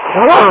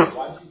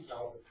 Why did she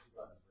sell the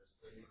ksuba in the first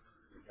place?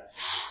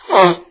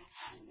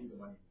 She need the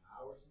money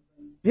now or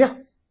something? Yeah.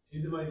 She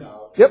need the money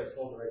now. Yep. She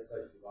sold the right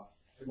side to ksuba.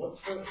 And what's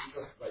her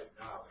interest right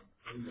now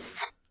in that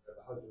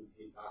the husband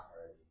paid back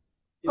already?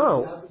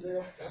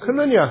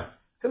 Kanunya.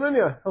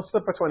 He'll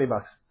slip her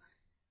 $20.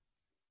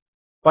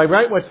 By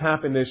right, what's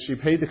happened is she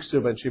paid the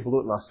ksuba and she blew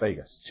it in Las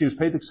Vegas. She was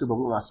paid the ksuba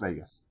in Las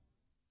Vegas.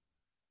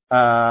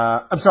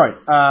 I'm sorry.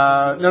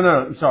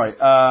 I'm sorry.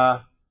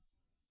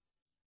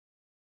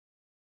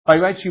 By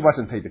right, she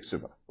wasn't paid the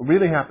ksuba. What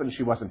really happened,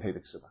 she wasn't paid the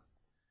ksuba.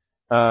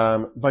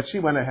 But she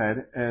went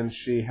ahead and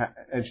she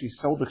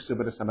sold the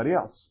ksuba to somebody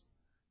else.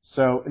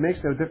 So it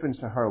makes no difference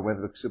to her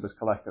whether the ksuba is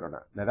collected or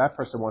not. Now that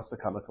person wants to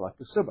come and collect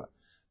the ksuba.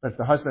 But if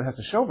the husband has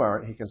a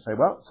shovar, he can say,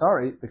 well,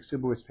 sorry, the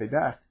ksuba was paid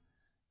back.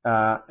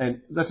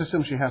 And let's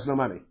assume she has no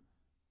money.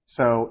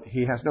 So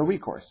he has no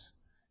recourse.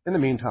 In the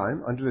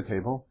meantime, under the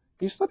table,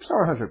 he slips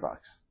her $100.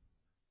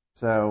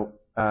 So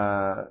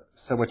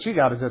what she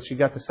got is that she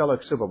got to sell her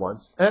ksuba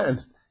once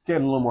and get a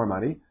little more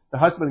money. The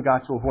husband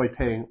got to avoid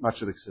paying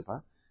much of the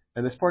ksuba.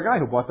 And this poor guy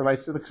who bought the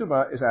rights to the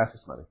ksuba is asked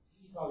his money.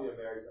 He's probably a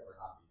marriage that we're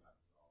happy about.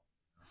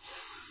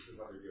 This is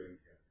what they're doing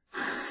here.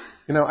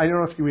 You know, I don't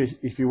know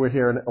if you were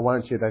here and I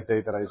wanted to that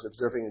day that I was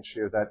observing in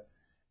Shir that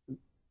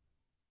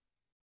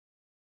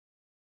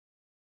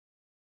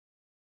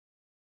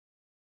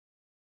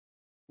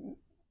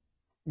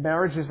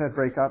marriages that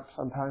break up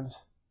sometimes,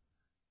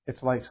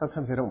 it's like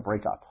sometimes they don't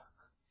break up.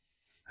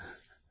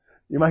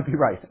 You might be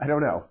right. I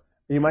don't know.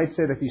 You might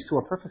say that these two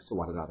are perfect to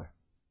one another.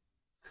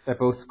 They're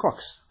both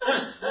cooks.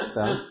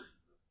 So,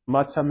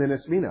 matzah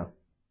minas vino.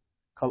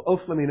 Kol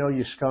of lamino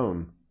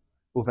yishkon.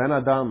 Uven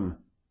adam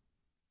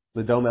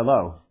lidom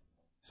elo.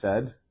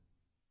 Said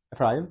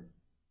Ephraim.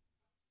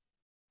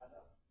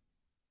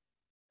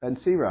 Ben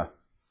Sira.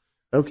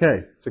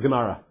 Okay. It's a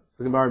Gemara.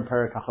 It's a Gemara in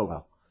Perek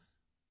HaChovel.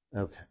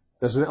 Okay.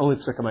 This is the only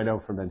psukim I know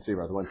from Ben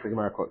Sira, the one the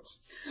Gemara quotes.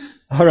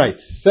 All right.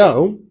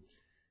 So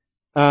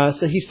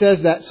he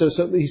says that. So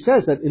he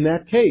says that in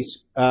that case,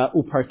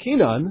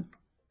 uparkinan,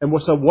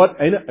 and so what?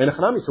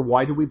 So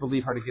why do we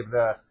believe her to give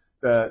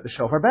the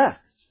shofar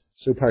back?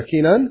 So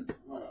parkinan.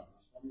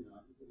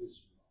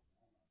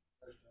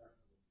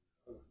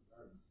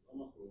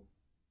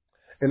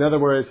 In other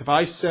words, if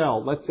I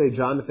sell, let's say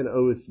Jonathan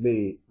owes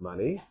me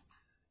money,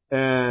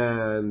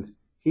 and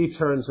he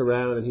turns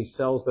around and he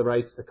sells the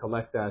rights to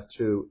collect that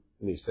to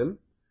Nisim,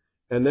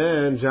 and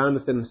then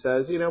Jonathan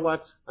says, you know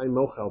what, I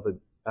mochel the,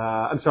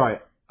 I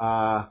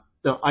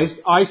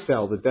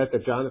sell the debt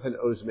that Jonathan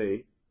owes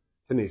me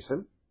to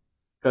Nisim,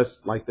 because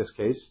like this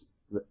case,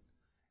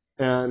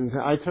 and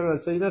I turn around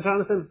and say, you know,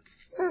 Jonathan,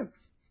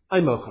 I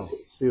mochel.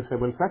 So you say,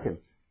 1 second,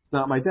 it's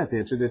not my debt. The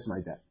answer is my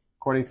debt.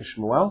 According to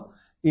Shmuel,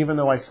 even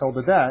though I sold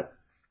the debt,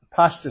 the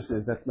pashtus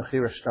is that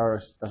Mechira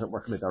Shtaris doesn't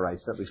work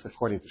midaraisa, at least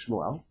according to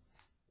Shmuel.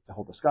 It's a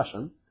whole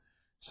discussion.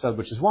 So,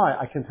 which is why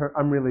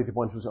I'm really the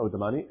one who's owed the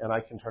money, and I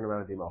can turn around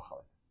and be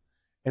mochel.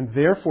 And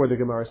therefore, the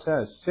Gemara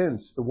says,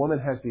 since the woman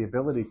has the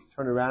ability to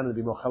turn around and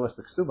be mocheles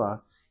the ksuba,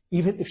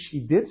 even if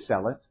she did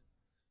sell it,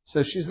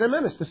 so she's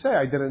nemenis to say,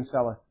 I didn't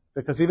sell it.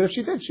 Because even if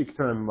she did, she could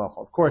turn around and be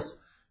mochel. Of course,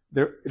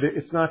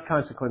 it's not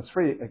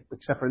consequence-free,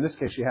 except for in this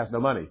case, she has no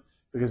money.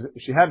 Because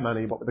if she had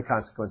money, what would the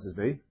consequences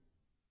be?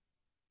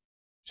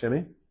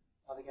 Jimmy?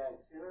 Are the guys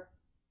here?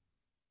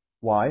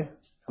 Why?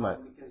 Come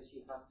on. Because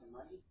she has the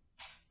money.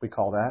 We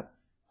call that?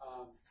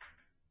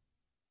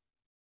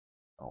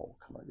 Oh,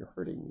 come on, you're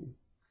hurting me.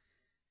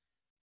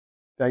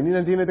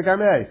 Dainina Dina de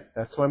Garmei.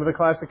 That's one of the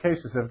classic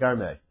cases of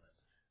Garmei.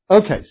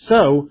 Okay,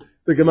 so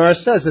the Gemara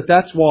says that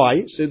that's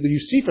why. So you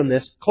see from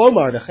this,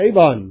 Klomar de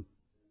Chevan.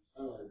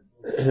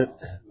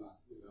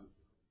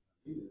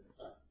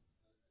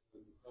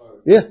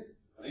 Yeah.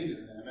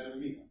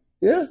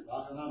 Yeah.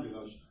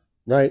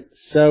 Right.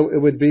 So it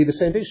would be the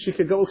same thing. She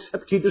could go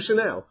accept Kiddusha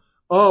now.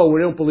 Oh,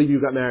 we don't believe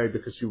you got married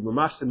because you were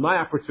in my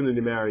opportunity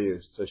to marry you.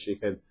 So she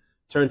can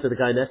turn to the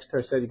guy next to her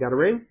and say, you got a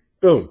ring?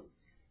 Boom.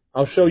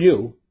 I'll show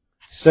you.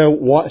 So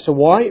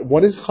why?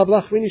 What is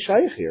Chavlach Rini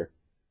Shaykh here?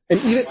 And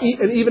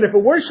even if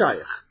it were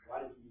Shaykh.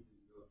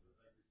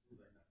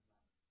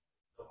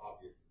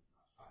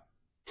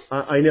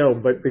 I know,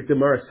 but the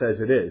Gemara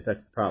says it is. That's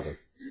the problem.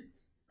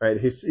 Right?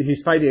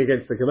 He's fighting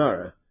against the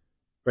Gemara.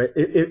 Right?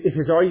 If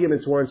his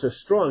arguments weren't so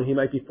strong, he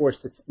might be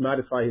forced to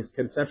modify his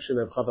conception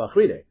of Chava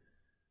Achrine.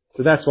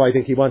 So that's why I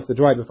think he wants to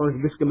drive the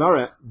point. This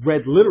Gemara,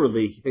 read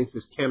literally, he thinks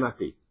this cannot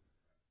be.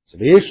 So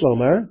V'yesh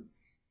Lomar.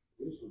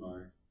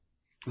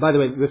 By the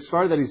way, the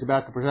svar that he's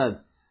about to present,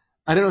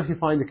 I don't know if you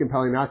find it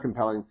compelling, not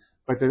compelling,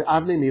 but the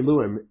Avnei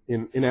Miluim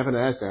in Even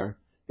HaEzer,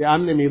 the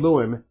Avnei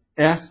Miluim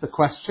asks the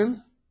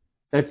question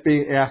that's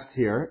being asked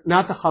here,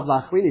 not the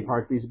Chava Achrine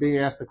part, but he's being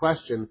asked the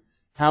question,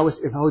 how is,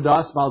 if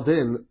Hodas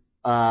Baldin,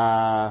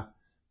 how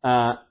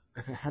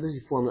does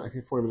he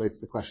formulate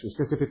the question? He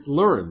says if it's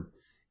learned,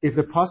 if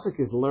the pasuk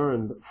is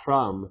learned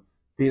from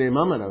Dinei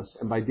Mamanos,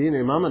 and by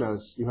Dinei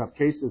Mamanos you have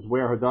cases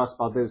where Hodas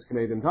Baldin is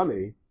Kaned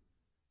Tummy,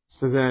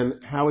 so then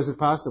how is it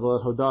possible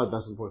that Hodad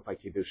doesn't work by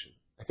Kiddushin?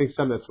 I think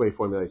that's the way he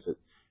formulates it.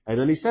 And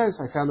then he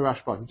says, I found the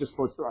Rashba. He just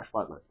quotes the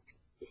Rashba line.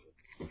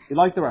 He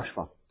liked the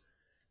Rashba.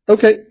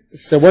 Okay,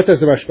 so what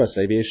does the Rashba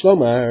say? V'yesh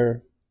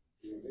Lomar.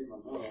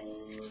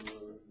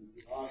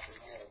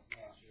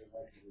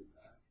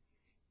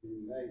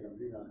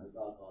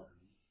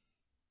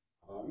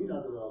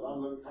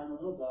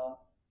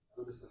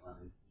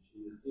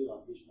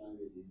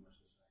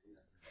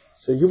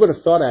 So you would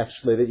have thought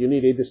actually that you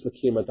need Edis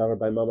L'Kiyum Adavar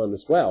by Mammon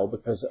as well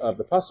because of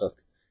the pasuk,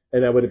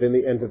 and that would have been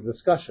the end of the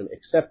discussion,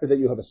 except that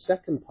you have a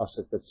second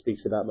pasuk that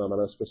speaks about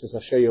Mammanos, which is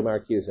Asher Yomar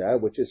Kiyuzah,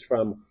 which is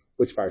from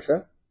which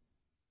parsha?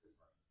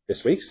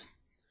 This week's.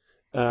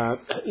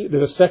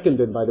 There's a second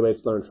din, by the way,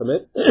 it's learned from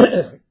it.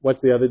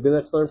 What's the other din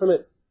that's learned from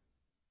it?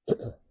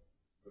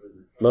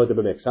 Moed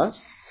B'Miktsas.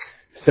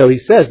 So he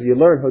says you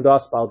learn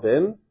Hodas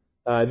Baldin.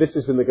 This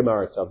is in the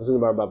Gemara itself. This is in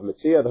the Gemara Bava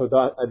Metzia.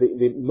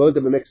 The Moed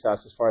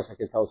B'Miktsas, as far as I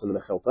can tell, is in the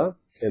Mechilta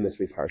in this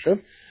week's parsha.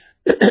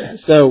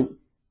 So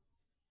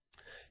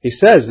he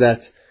says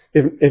that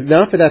if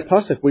not for that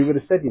pasuk, we would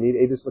have said you need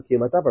Edus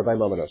L'Kiyum Hadavar by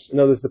Mamanos. In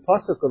other words, the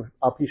pasuk of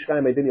Al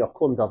Pishayim Edin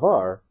Yakum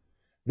Davar,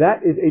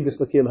 that is Edus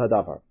L'Kiyum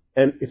Hadavar.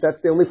 And if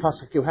that's the only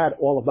pasuk you had,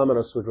 all of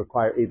Mamanos would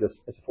require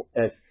Edus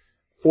as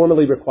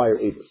formally require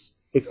Edus.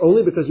 It's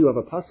only because you have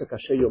a pasuk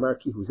Asher Yomar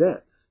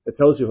Kihuzeh that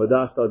tells you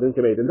Hodas Baldin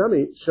Kamed and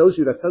Dami shows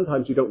you that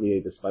sometimes you don't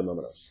need Edus by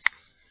Mamanos.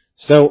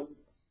 So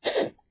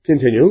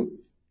continue.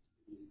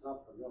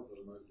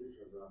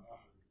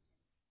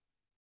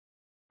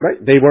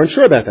 Right? They weren't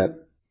sure about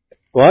that.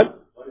 What?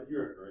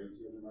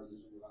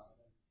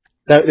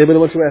 That, they were the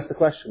ones who asked the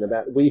question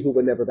about we who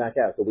would never back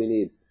out, that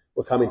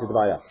we're coming to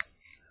divide up.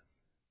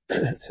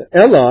 So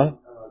Ella.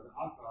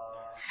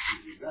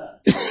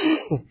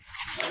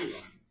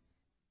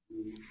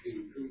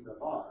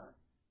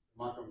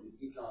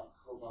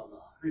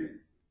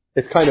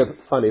 It's kind of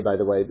funny, by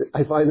the way.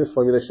 I find this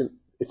formulation,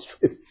 it's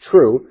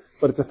true,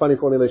 but it's a funny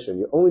formulation.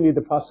 You only need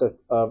the pasuk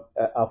of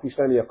Al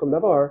Pishayim Yakum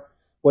Davar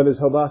when there's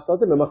Hodas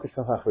Baldin and Makish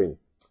Kachachrini.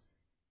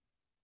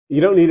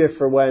 You don't need it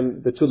for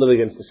when the two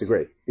litigants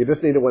disagree. You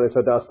just need it when it's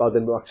Hodas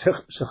Baldin and Makish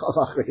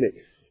Kachachrini.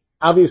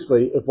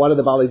 Obviously, if one of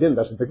the Bali Din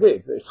doesn't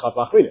agree, it's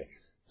Kachachrini.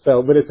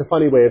 So, but it's a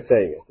funny way of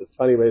saying it. It's a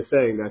funny way of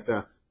saying that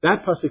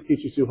that pasuk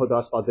teaches you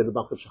Hodas Baldin and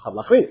Makish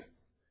Kachachrini.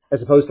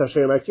 As opposed to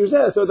Asher Yomar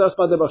Kiyuzeh, so Hodas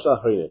Baldin and Makish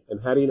Kachachrini. And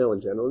how do you know in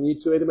general you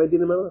need to Edom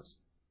Edin and Malos?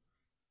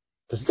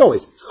 Because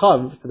it's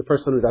chav to the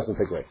person who doesn't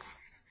agree.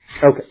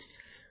 Okay.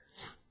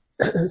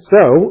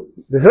 So,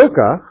 the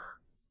Hilkah,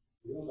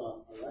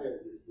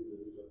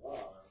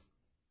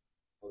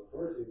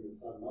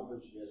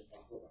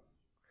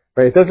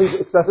 right, it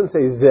doesn't say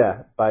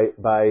zeh by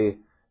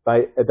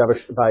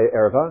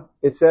Erva,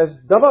 it says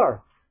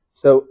davar.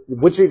 So,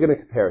 which are you going to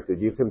compare it to?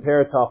 Do you compare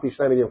it to Al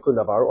Pishayim Yakum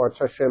Davar or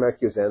to Asher Yomar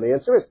Kiyuzeh? And the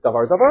answer is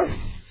davar.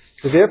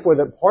 So therefore,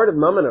 the part of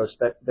Mamanos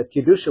that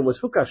Kiddushin was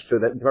hukash to,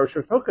 that Davar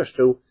was hukash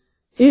to,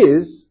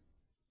 is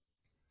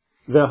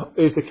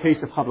the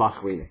case of Chava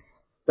Achrine.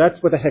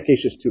 That's what the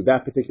Hekesh is to,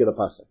 that particular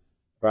pasuk.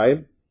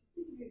 Right?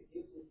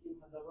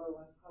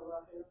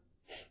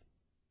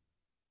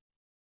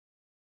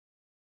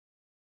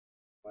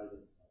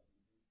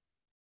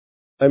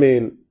 I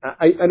mean,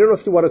 I don't know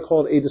if you want to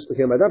call it Edus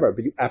L'Kiyum Hadavar,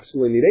 but you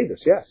absolutely need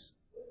Edus, yes.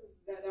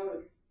 That would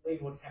explain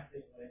what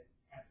happens when it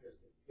captures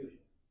the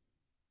Kiddushin.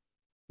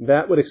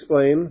 That would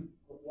explain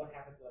what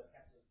happens when it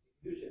captures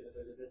the Kiddushin, that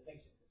there's a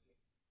distinction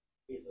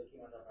between Edus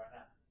L'Kiyum Hadavar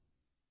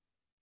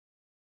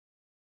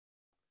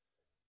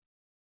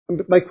and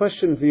not. My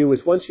question for you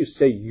is, once you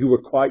say you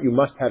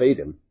must have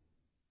Edom,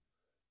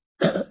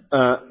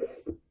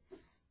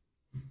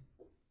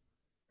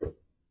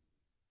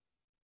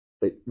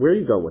 wait, where are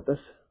you going with this?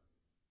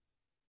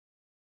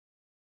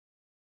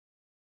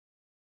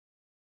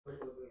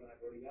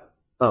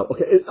 Oh,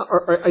 okay.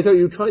 I thought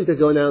you were trying to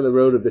go down the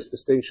road of this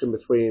distinction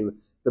between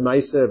the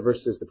Maisa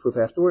versus the proof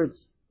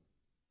afterwards?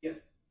 Yes.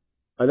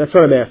 And that's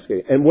what I'm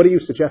asking. And what are you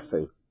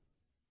suggesting?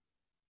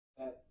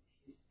 That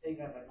he's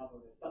taking out by number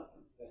of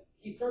substance.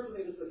 He starts with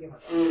Edus L'Kiyum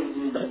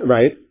Hadavar.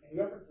 Right. And he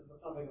references the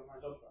something of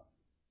Marzokra.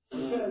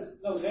 He says,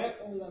 no, that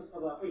only on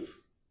Chava Achrine.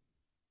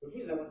 Which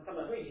means that when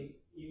Chava Achrine,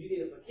 you need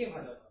Edus L'Kiyum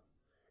Hadavar.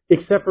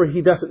 Except for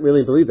he doesn't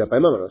really believe that by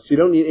Mamanos. You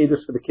don't need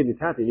Edus for the kidney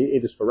tap, you need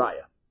Edus for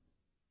Raya.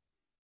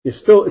 it's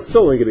still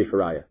only going to be for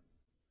Raya.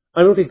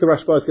 I don't think the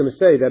Rashba is going to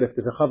say that if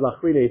there's a Chav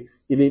Lachrini,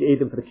 you need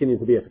Eidim for the Kinyan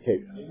to be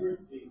efficacious.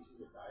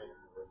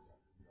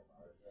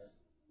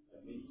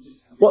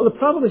 Well, the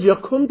problem is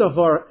Yakum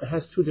Davar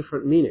has two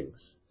different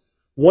meanings.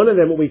 One of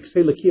them, what we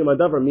say L'kiyum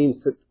Adavar,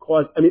 means to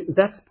cause,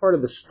 that's part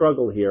of the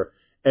struggle here.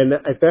 And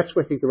that's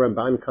where I think the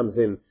Ramban comes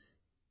in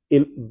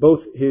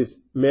both his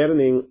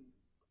maddening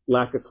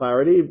lack of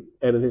clarity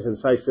and in his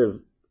incisive,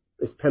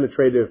 his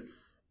penetrative,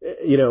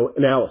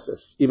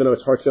 analysis, even though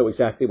it's hard to know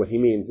exactly what he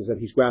means, is that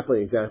he's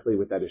grappling exactly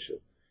with that issue.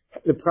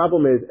 The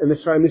problem is, and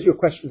this is your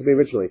question to me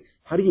originally,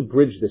 how do you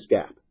bridge this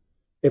gap?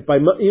 If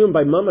even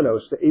by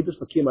Mamanos, the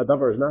Eidus L'kiyum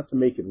Adavar is not to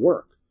make it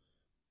work,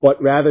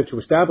 but rather to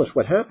establish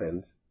what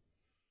happened,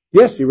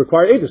 yes, you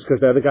require Eidus because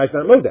the other guy's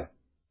not Modeh.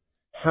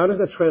 How does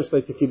that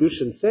translate to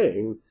Kiddushin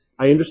saying,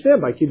 I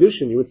understand by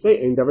Kiddushin you would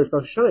say, Ein Davar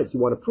Sh'Shayim, if you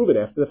want to prove it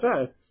after the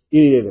fact,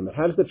 you need Eidim.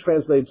 How does that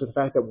translate to the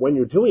fact that when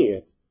you're doing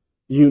it,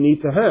 you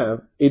need to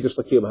have Eidus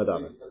L'kiyum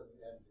Hadavar?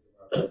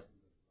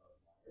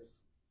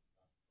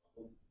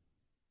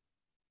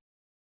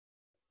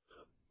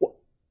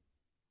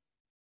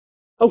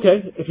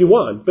 Okay, if you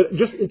want, but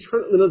just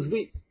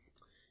internally,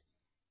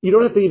 you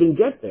don't have to even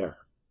get there.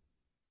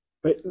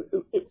 Right?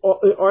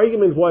 The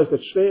argument was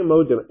that Shnei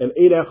Modim and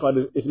Eid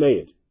Echad is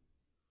made.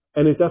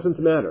 And it doesn't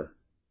matter.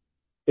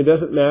 It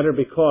doesn't matter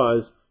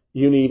because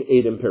you need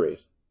Eidim, period.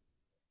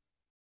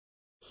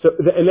 So,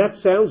 and that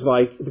sounds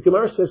like, the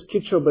Gemara says,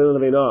 Kitcho ben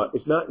Levena,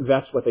 it's not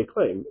that's what they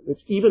claim.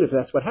 It's even if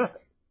that's what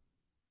happened.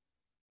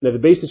 Now the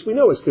basis we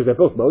know is because they're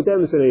both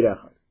Modem and Eid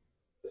Echad.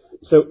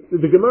 So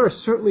the Gemara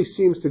certainly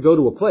seems to go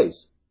to a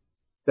place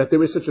that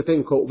there is such a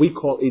thing we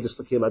call Eidus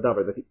L'kiyum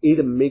Adavar, that the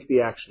Eidim make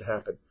the action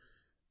happen.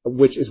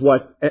 Which is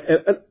what,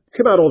 and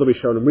come out all the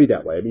Rishon and read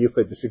that way. You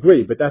could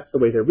disagree, but that's the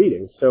way they're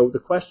reading. So the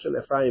question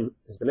Ephraim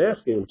has been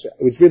asking, which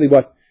is really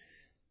what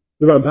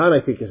the Ramban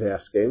I think is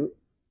asking,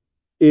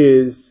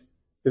 is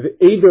if the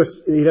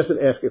Eidus, he doesn't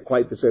ask it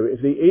quite this way,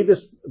 if the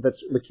Eidus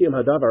that's L'kiyum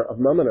Hadavar of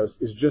Mamanos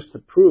is just to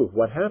prove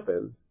what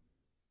happened,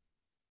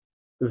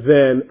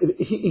 then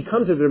he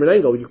comes at a different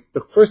angle.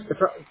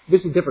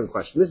 This is a different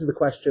question. This is the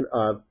question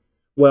of,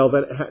 well,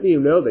 then how do you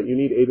know that you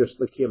need Eidus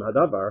L'kiyum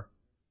Hadavar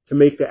to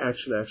make the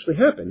action actually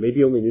happen? Maybe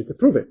you only need to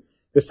prove it.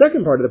 The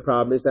second part of the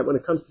problem is that when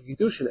it comes to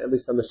Kiddushin, at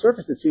least on the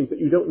surface, it seems that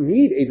you don't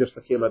need Eidus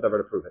L'kiyum Hadavar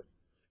to prove it.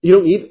 You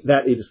don't need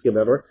that Eidus L'kiyum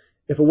Hadavar.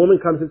 If a woman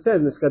comes and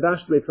says,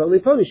 Niskadash B'Ploni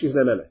Ploni, she's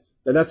Nemenes.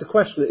 Then that's a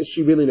question, is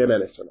she really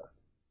Nemenes or not?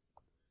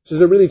 So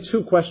there are really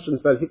two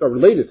questions that I think are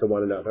related to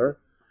one another,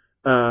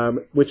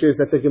 which is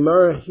that the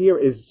Gemara here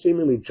is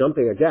seemingly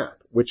jumping a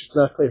gap, which it's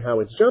not clear how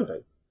it's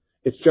jumping.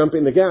 It's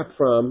jumping the gap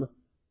from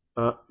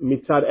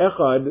Mitzad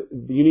Echad,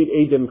 you need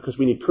Eidim because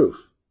we need proof,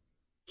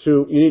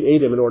 to you need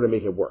Eidim in order to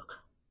make it work.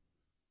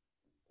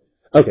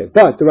 Okay,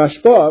 but the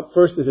Rashba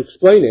first is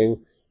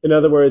explaining, in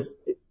other words,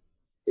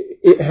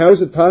 how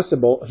is it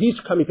possible? He's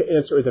coming to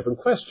answer a different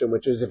question,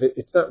 which is if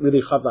it's not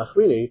really Chav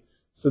Lachrini,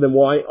 so then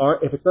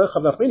if it's not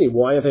Chav Lachrini,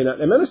 why are they not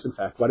Nemenis in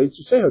fact? Why didn't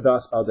you say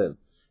Hodas Baldin?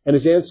 And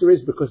his answer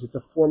is because it's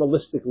a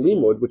formalistic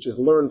limud, which is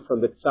learned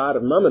from the Tzad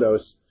of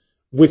Mamanos,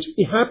 which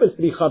happens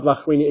to be Chav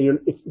Lachrini, and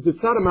it's the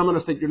Tzad of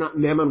Mamanos that you're not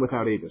Neman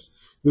without Eidus.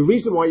 The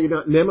reason why you're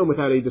not Neman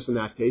without Eidus in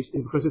that case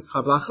is because it's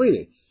Chav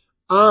Lachrini.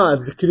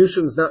 The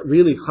Kiddushin is not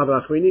really Chav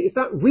Lachrini. It's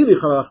not really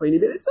Chav Lachrini,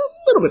 but it's a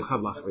little bit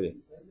Chav Lachrini.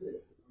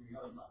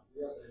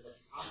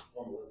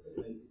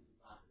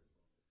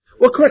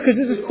 Well, correct, because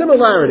there's a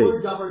similarity.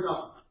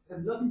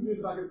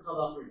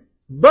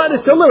 But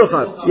it's a little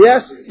Chav.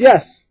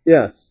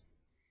 Yes.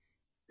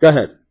 Go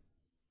ahead.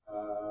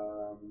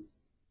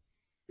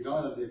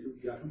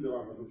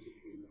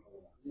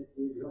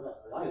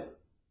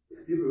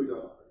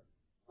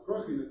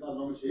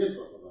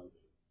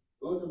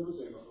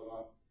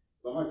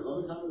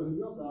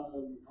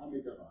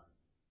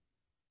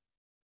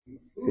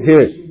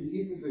 Here.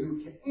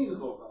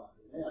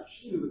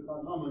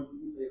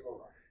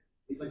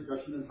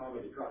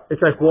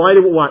 It's like, why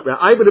do what?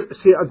 I would have,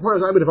 see, as far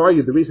as I would have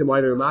argued, the reason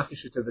why they were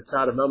makish to the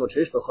tzad of Mamon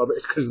Sheish B'Chava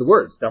is because of the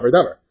words, davar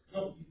davar.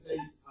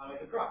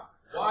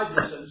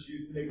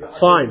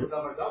 Fine.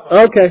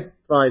 Okay,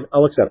 fine.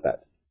 I'll accept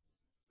that.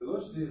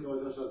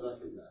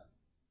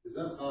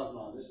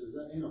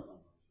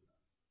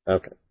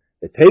 Okay.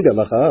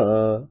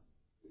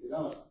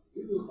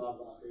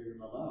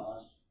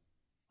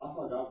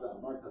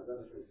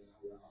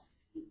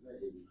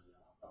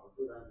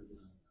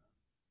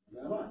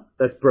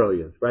 That's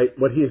brilliant, right?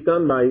 What he's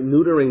done by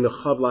neutering the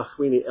Chav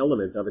Lachrini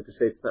element of it to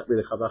say it's not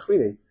really Chav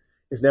Lachrini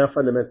is now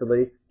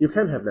fundamentally, you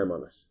can have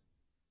Nemonis.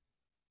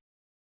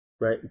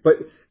 Right?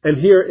 And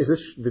here is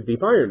the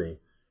deep irony.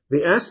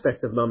 The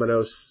aspect of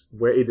Mamanos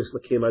where Eidus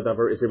L'kiyum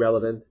Hadavar is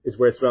irrelevant is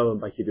where it's relevant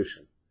by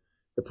Kiddushin.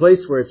 The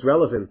place where it's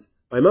relevant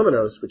by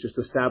Mamanos, which is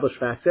to establish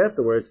facts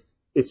afterwards,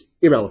 it's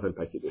irrelevant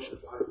by Kiddushin.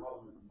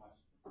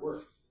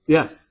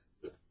 Yes.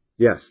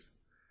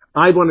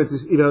 I wanted to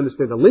even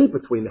understand the link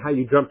between how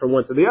you jump from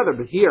one to the other,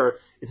 but here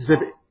it's as if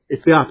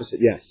it's the opposite.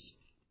 Yes.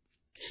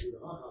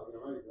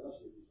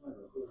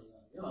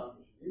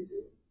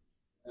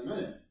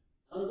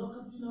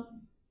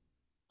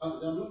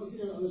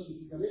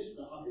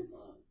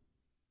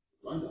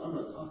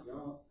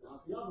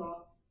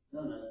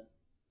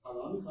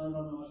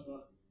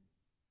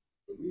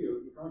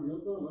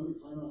 let me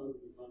climb out of the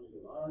time of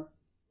the bar,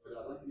 but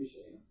I'd like to be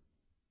shamed.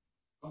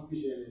 I'll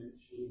be shamed, and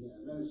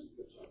then she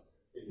gets up.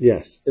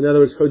 Yes. In other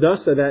words,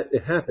 Hodasa, that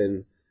it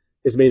happened,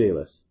 is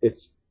meaningless.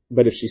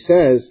 But if she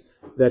says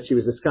that she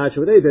was Niskadcha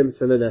with Adam,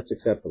 so then that's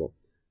acceptable.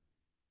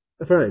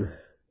 Fine.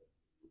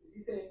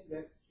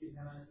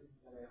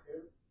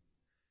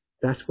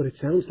 That's what it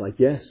sounds like,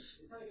 yes.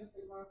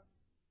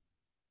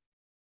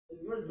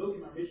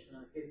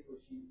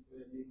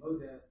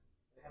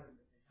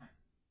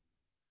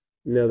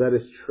 No, that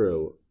is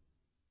true.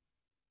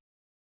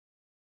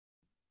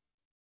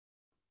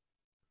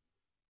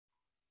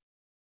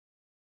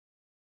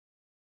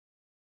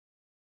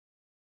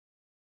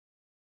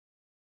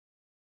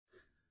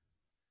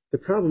 The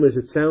problem is,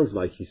 it sounds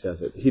like he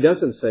says it. He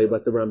doesn't say,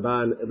 but the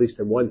Ramban, at least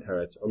in one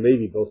teretz, or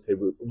maybe both,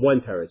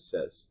 one teretz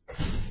says.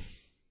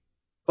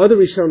 Other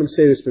Rishonim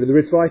say this, but the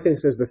Ritva, I think,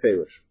 says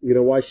Beferish. You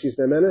know why she's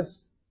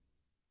Nemenes?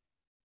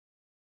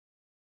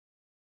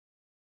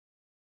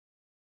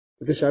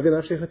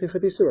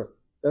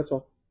 That's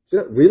all. She's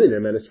not really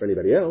Nemenes for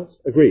anybody else.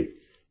 Agreed.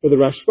 For the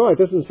Rashba, it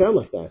doesn't sound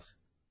like that.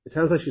 It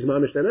sounds like she's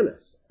Mamish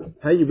Nemenes.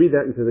 How you read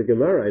that into the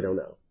Gemara, I don't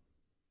know.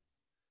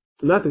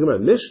 Not the Gemara,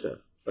 Mishnah.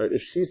 Right?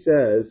 If she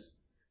says,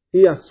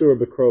 He Asura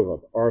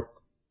Bekrovav,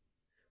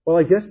 well,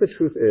 I guess the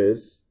truth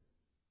is,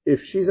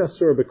 if she's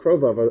Asura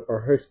Bekrovav,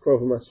 or her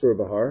Krovam Asura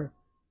Bahar,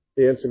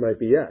 the answer might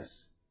be yes.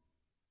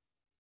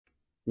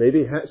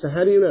 Maybe, so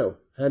how do you know?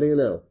 How do you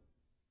know?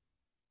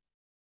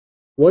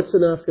 What's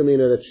enough,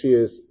 Gamina, that she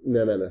is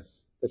Nemenes?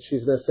 That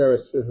she's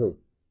Neseres for whom?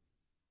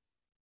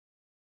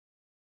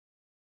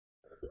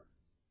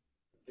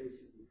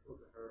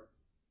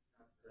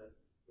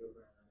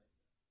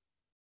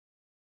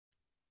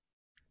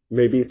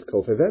 Maybe it's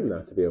kol for them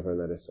not to be over on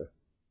that Isser.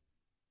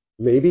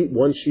 Maybe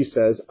once she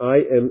says,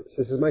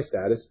 this is my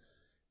status,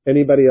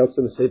 anybody else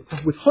in the state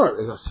with her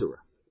is Asura.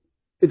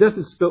 It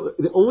doesn't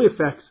it only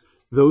affects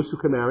those who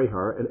can marry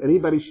her, and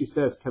anybody she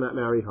says cannot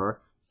marry her,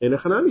 in a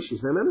Chanami,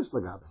 she's Nemenes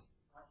Lagabe.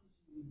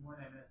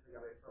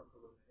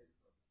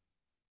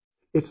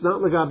 It's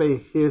not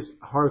Lagabe it is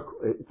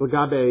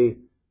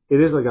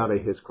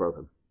Lagabe his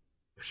Krovam.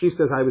 If she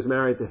says, I was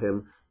married to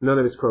him, none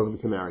of his Krovam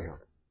can marry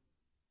her.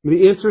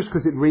 The answer is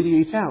because it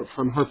radiates out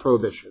from her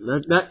prohibition.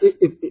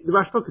 The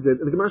Rashba is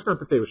the Gemara's not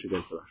the favorish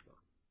against the Rashba.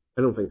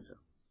 I don't think so.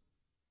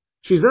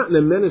 She's not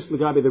Nemenes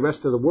Lagabe the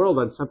rest of the world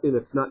on something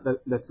that's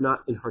not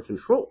in her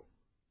control.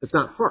 It's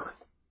not her.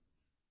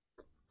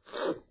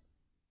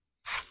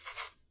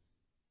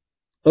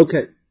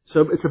 Okay,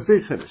 so it's a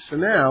big finish. So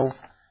now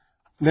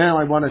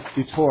I want to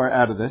detour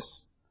out of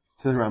this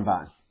to the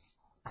Ramban.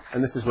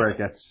 And this is where it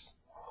gets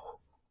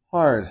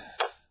hard.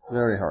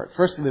 Very hard.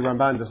 Firstly, the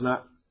Ramban does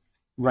not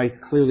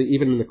write clearly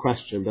even in the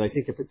question, but I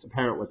think if it's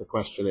apparent what the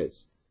question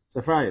is.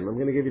 So Ephraim, I'm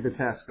going to give you the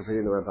task of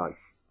reading the Ramban.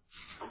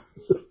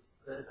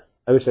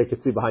 I wish I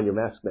could see behind your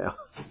mask now.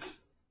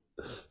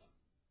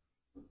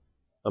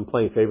 I'm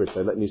playing favorites,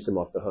 I'm letting you swim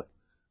off the hook.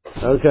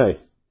 Okay,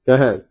 go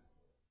ahead.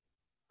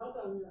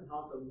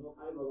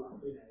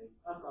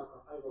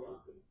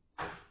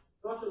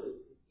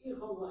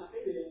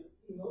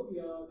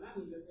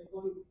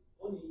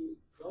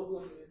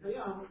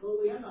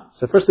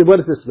 So firstly, what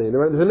does this mean?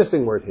 There's a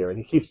missing word here, and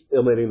he keeps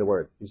eliminating the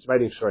word. He's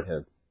writing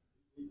shorthand.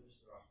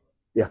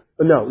 Yeah.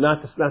 No,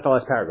 not the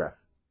last paragraph.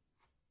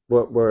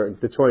 We're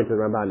detouring to the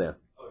Ramban now.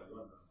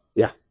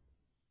 Yeah.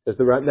 Because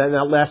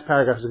that last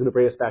paragraph is going to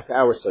bring us back to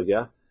our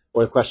sugya,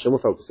 or the question we're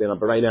focusing on.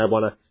 But right now I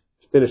want to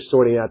finish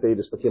sorting out the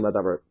Yiddish Lakim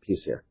Adavar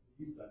piece here.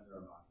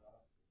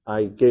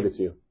 I gave it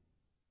to you.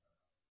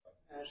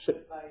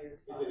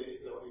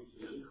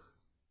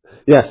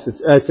 Yes,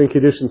 it's in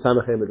Kiddushin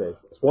Samachem B'Dei.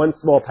 It's one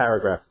small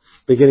paragraph,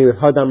 beginning with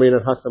Hadam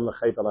Rinan Hasam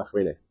L'Chay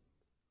Balachrine.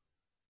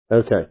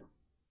 Okay.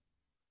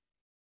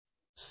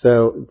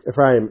 So,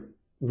 Ephraim,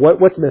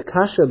 what's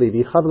Mekasha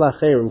Levi Chav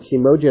Lacherim Ki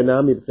Moja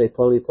Nami B'Fnei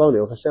Ploni Ploni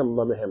O Hashem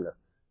Lamehemna?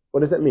 What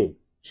does that mean?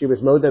 She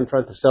was Moda in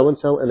front of so and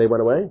so, and they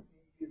went away.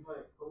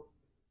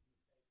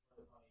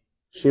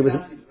 She was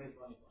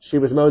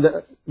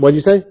Moda. What did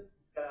you say?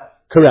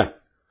 Correct.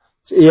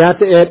 So you have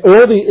to add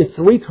it's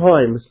 3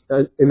 times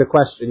in the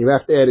question. You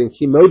have to add in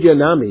Kimodia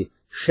Nami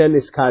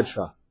Shenis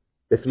Kadsha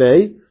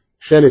Bifnei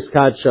Shenis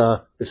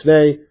Kadsha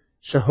Bifnei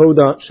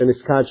Shahoda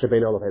Shenis Kadsha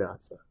Bein Olav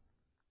Einatza.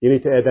 You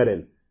need to add that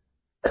in.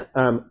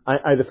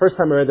 The first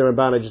time I read the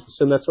Ramban, I just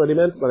assumed that's what he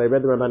meant. When I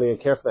read the Ramban again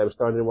carefully, I was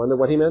starting to wonder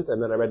what he meant,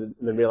 and then I read it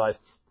and then realized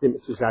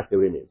it's exactly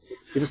what he means.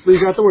 He just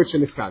leaves out the word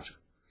Shenis Kadsha.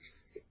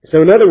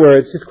 So in other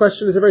words, his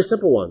question is a very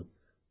simple one.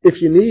 If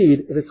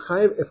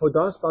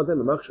Hodas Baldim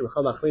and Makshir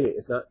Chalachrini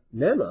is not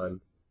Neman,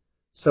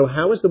 so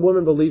how is the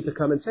woman believed to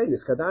come and say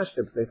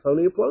Niskadashtim they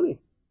Ploni Ploni?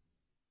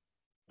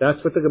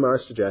 That's what the Gemara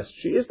suggests.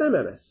 She is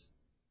Nemenes.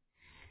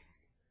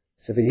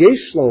 So the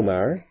Yesh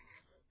Shlomar,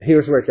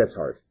 here's where it gets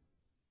hard.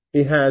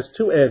 He has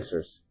 2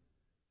 answers.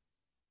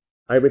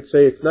 I would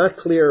say it's not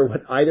clear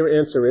what either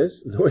answer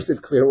is, nor is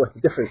it clear what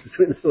the difference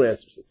between the 2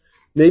 answers is.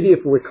 Maybe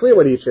if we're clear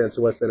what each answer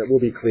was, then it will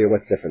be clear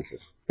what the difference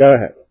is. Go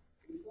ahead.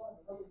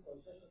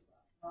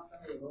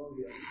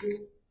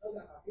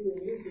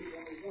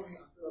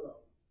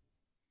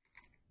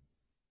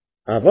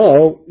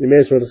 Aval, you may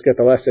as well just get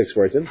the last 6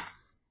 words in.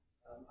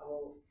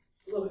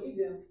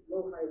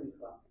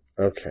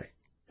 Okay.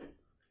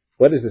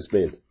 What does this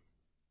mean?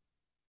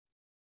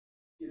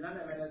 She's not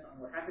eminent on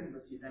what happened,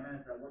 but she's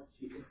eminent on what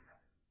she did happen.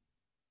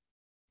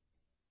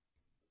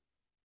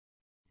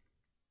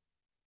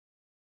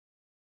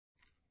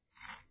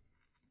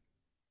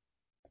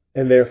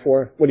 And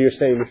therefore, what are you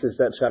saying? This is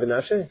that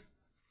Shavinashe?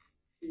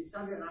 She's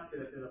talking about that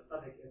there's a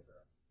suffix Isra.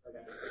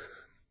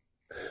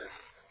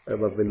 I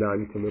love the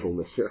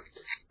non-committalness here.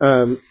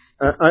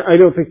 I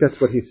don't think that's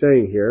what he's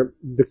saying here.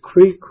 The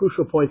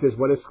crucial point is,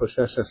 what is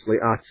Chosheshes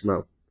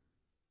Li'atzmo?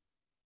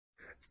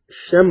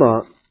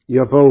 Shema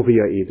Yavo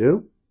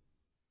V'ya'idu,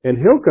 and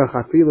Hilkach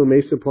Afilu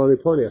Mesu Ploni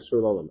Ploni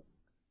Asur L'olam.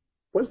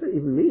 What does that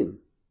even mean?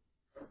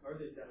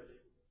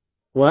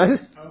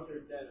 What?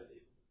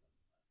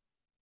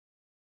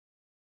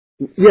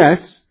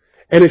 Yes,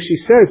 and if she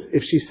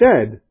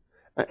said,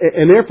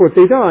 and therefore if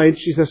they died,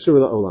 she's Asur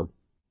L'olam.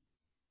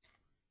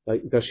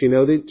 Like, does she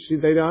know that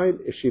they died?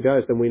 If she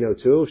does, then we know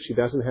too. If she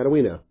doesn't, how do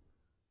we know?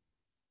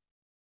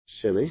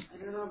 Shimmy? I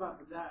don't know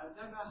about that.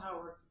 I don't know how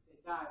it works if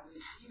they die, but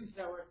it seems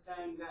that we're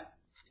saying that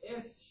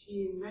if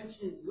she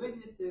mentions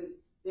witnesses,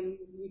 then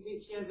we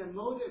think she has a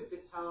motive to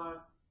tell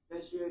us that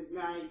she was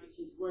married, but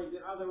she's worried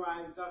that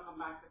otherwise they'll come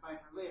back to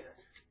bite her later.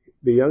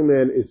 The young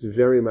man is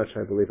very much,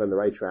 I believe, on the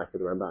right track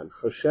with the Ramban.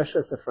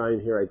 Chosheshes Ephraim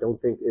here, I don't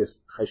think is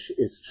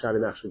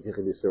Shavinach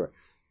L'Tichid Yisur.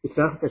 It's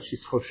not that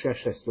she's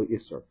Chosheshes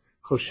L'Yisur.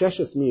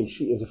 Chosheshes means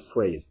she is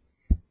afraid.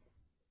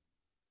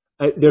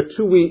 There are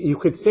two ways. You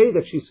could say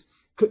that she's.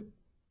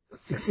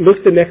 Look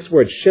at the next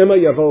word. Shema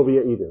Yavo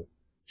V'ya'idu.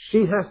 She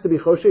has to be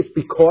Choshesh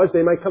because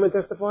they might come and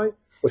testify,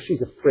 or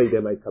she's afraid they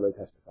might come and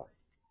testify.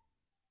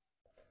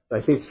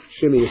 I think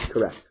Shimi is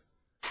correct.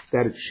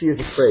 That she is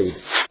afraid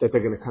that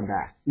they're going to come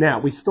back. Now,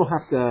 we still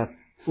have to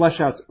flesh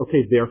out,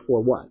 okay,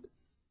 therefore what?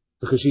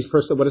 Because she's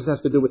personal. What does it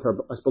have to do with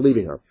us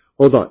believing her?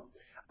 Hold on.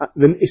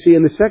 Then you see,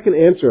 in the second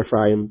answer,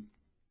 Ephraim,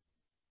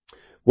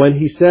 when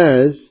he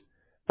says,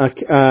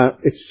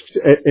 it's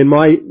in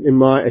my,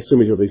 I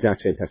assume you have the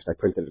exact same text. I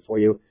printed it for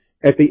you.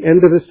 At the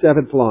end of the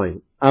 7th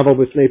line, Aval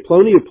b'fnei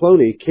ploni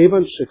uploni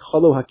kevan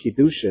shechalo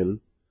hakidushin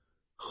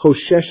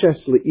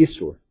chosheshes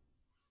leisur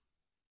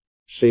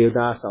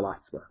sheyudas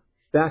alatzma.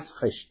 That's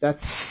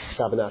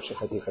Shabanach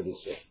Shechati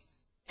Chadisur.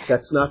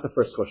 That's not the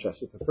first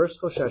Chosheshes. The first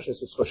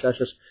Chosheshes is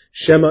Chosheshes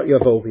Shema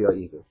Yavo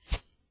V'ya'idu.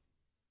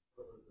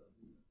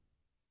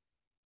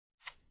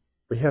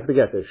 We have to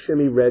get there.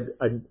 Shimi read,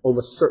 I'm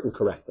almost certain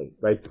correctly,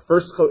 right? The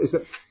first is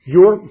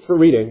your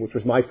reading, which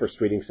was my first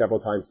reading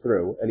several times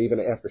through, and even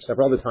after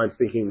several other times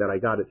thinking that I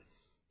got it.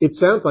 It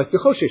sounds like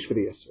Yechoshesh for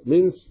the Yisur.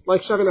 Means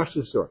like Shavanach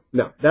Yisur.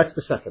 No, that's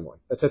the second one.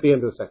 That's at the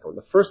end of the second one.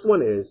 The first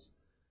one is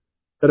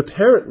that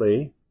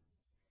apparently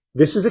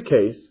this is a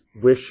case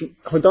where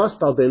Hodas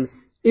Baldin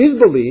is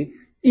believed,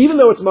 even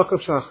though it's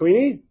Makov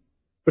Shachrini,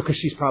 because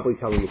she's probably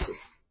telling the truth.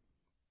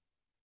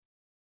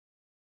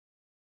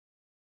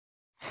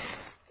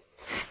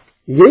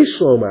 Yesh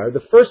Lomar,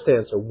 the first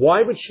answer,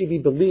 why would she be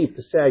believed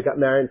to say I got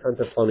married in front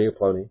of Ploni or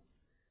Ploni?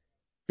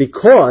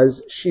 Because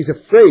she's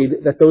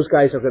afraid that those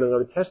guys are going to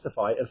go to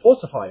testify and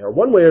falsify her,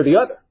 one way or the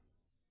other.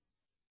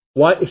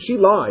 Why, if she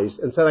lies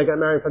and said I got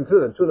married in front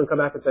of two of them come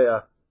back and say,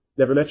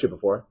 never met you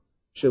before,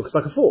 she looks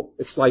like a fool.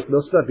 It's like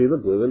Milsa Vila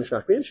Blue and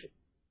Shach Bianchi.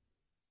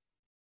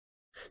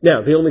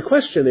 Now, the only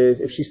question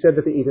is, if she said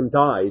that the Edom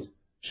died,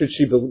 should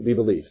she be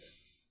believed?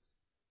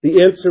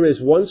 The answer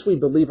is, once we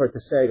believe her to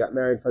say I got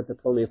married in front of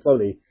Ploni and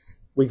Ploni,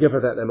 we give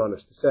her that emunah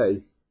to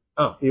say,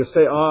 you'll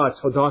say, it's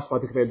Hodas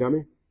Batikvei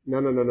Dami? No,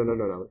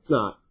 it's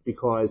not.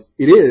 Because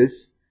it is,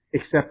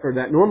 except for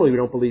that normally we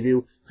don't believe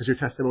you because your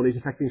testimony is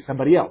affecting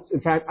somebody else.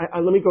 In fact,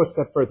 let me go a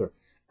step further.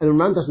 And the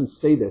Ramban doesn't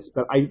say this,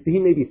 but he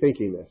may be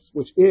thinking this,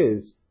 which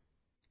is,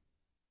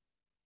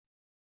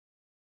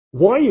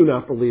 why are you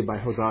not believed by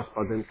Hodas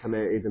Badin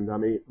Kamei Edom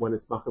Dami when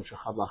it's Makov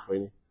Shachad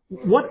Lachrini?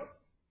 What?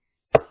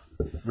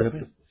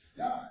 Really?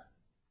 Yeah.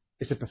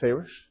 Is it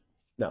Beferish?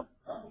 No.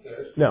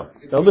 No,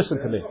 listen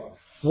to me.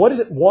 What is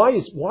it? Why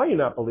are you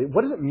not believed?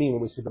 What does it mean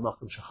when we say the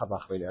Makov Shachad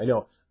Lachrini? I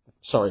know.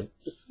 Sorry.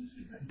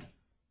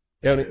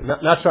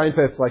 Not trying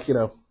to, it's like,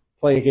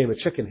 playing a game of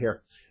chicken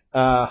here.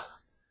 Why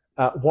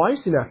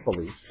is he not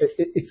believed?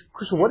 It's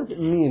Christian, what does it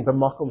mean, the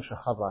Makom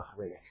Shachad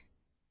Lachrini?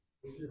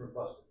 It's a different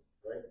question,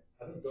 right?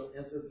 I think the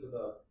answer to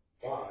the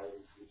why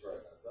is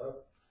right,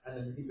 and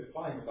then you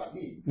define what that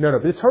means. No,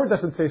 the Torah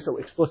doesn't say so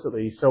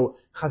explicitly, so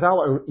Chazal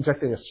are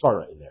injecting a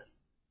svara in there.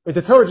 But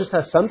the Torah just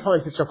has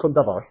sometimes it's Shakum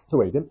Davar, to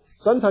Eidim,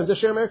 sometimes it's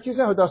Shem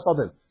Erkizah, Hodas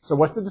Baldin. So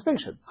what's the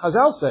distinction?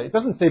 Chazal say, it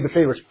doesn't say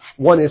Beferish,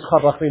 one is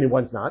Chav Lachrini,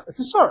 one's not. It's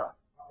a svara.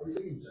 Are we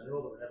saying in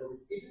general that whenever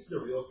if it's the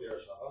real Be'er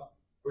Shava,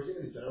 we're saying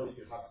in general you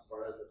can have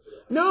svaras that say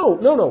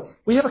No.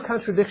 We have a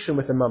contradiction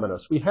with the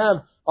Mamanos. We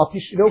have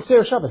no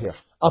Seir Shabbat here.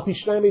 Al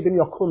Pishnei Din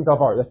Yakum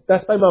Davar.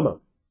 That's by Mama.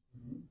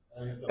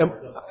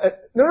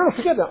 No,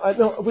 forget that.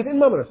 No, within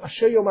Mamanos,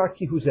 Asher Yomar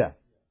Ki Huzeh.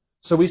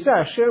 So we say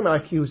Asher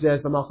Yomar Ki Huzeh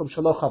is B'Malchum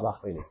Shaloch Chav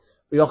Lachrini.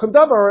 Yakum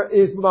Davar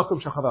is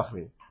B'Malchum Shachav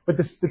Lachrini. But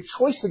the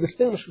choice to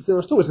distinguish between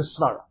those two is a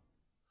svara.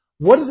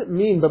 What does it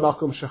mean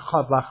b'makom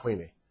shechav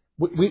lachrini?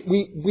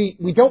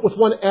 We dealt with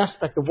one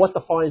aspect of what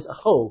defines a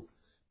chov,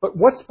 but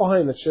what's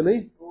behind it,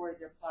 Shimi? Or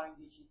they're applying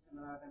the sheet to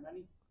their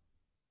money.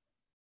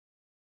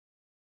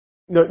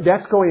 No,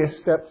 that's going a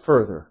step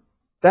further.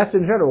 That's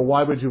in general.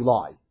 Why would you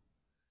lie?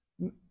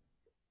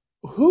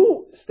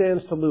 Who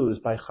stands to lose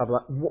by chav?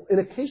 In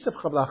a case of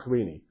chav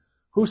lachrini,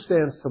 who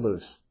stands to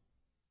lose?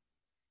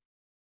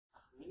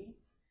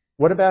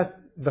 What about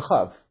the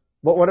chav?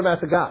 What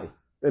about the guy,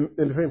 in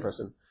between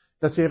person?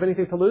 Does he have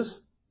anything to lose?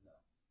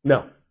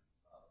 No.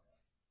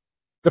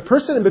 The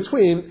person in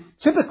between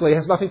typically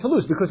has nothing to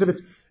lose, because if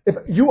it's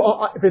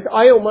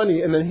I owe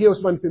money and then he owes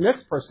money to the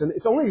next person,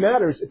 it only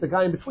matters if the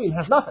guy in between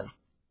has nothing.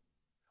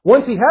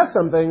 Once he has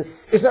something,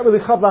 it's not really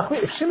chav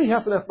lachrini. If Shimi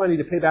has enough money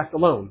to pay back the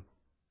loan,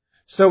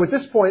 so at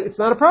this point it's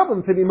not a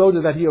problem to be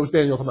motive that he owes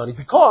Daniel the money,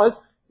 because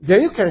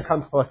Daniel can't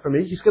come collect from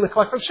me. He's going to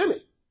collect from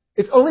Shimi.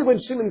 It's only when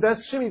Shimi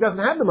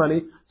doesn't have the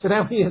money, so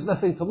now he has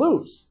nothing to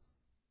lose.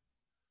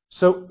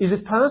 So is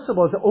it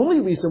possible the only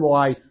reason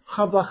why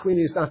chav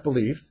lachrini is not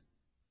believed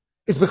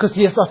is because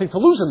he has nothing to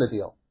lose in the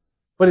deal?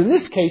 But in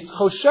this case,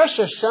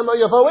 choshesha shema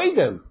yavo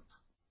edim.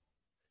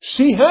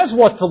 She has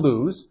what to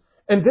lose,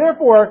 and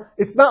therefore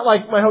it's not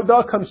like my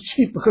hodah comes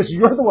cheap because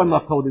you're the one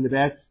left holding the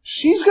bag.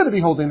 She's going to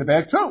be holding the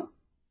bag too.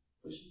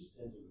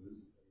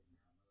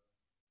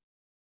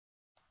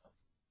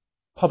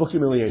 Public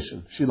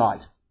humiliation. She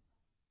lied.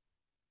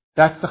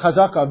 That's the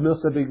chazaka of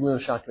milsa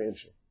b'glin shakri and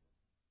she.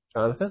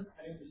 Jonathan?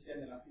 I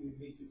understand that.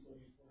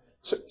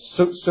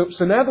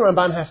 So now the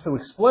Ramban has to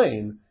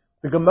explain.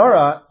 The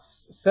Gemara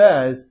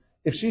says,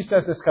 if she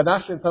says the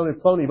skadash and ploni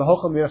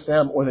v'hocham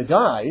v'yasam, or they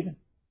died,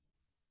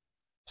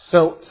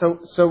 so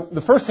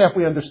the first half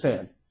we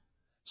understand.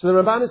 So the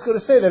Ramban is going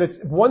to say that it's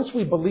once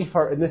we believe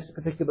her in this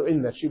particular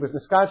that she was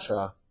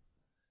niskadsha,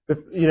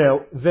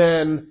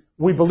 then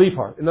we believe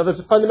her. In other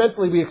words,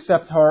 fundamentally we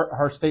accept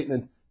her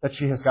statement that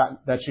she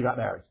got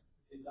married.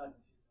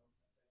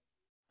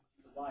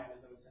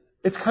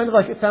 It's kind of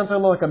like, it sounds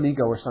like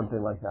amigo or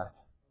something like that.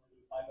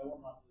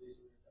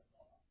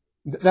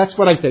 That's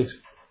what I think.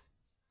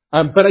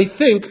 But I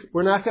think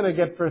we're not going to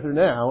get further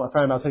now.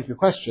 Ephraim, I'll take your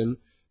question.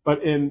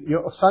 But in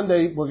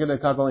Sunday, we're going to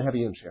God willing have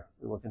Iyun share.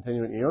 We will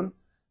continue in Iyun.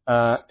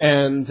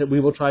 And we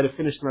will try to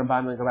finish the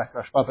Ramban and go back to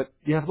Rashba. But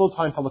you have a little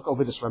time to look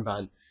over this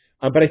Ramban.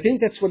 But I think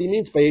that's what he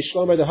means by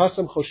Yeshlomer the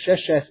Hasam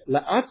Chosheshes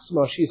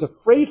La'atzma. She's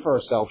afraid for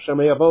herself.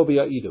 Shemayavo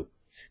B'ya'idu.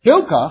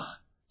 Hilkach.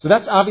 So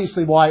that's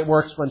obviously why it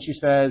works when she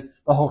says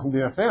V'hochim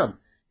B'yasam.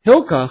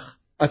 Hilkach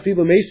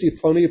Afilu Mesi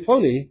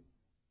Ploni.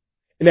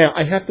 Now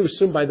I have to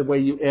assume, by the way,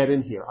 you add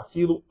in here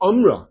Afilu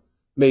Umra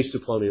Mesu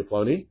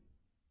Ploni,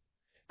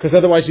 because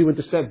otherwise you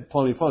wouldn't have said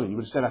Ploni. You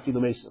would have said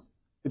Afilu Mesu.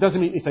 It doesn't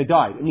mean if they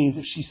died. It means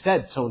if she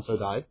said so and so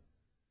died.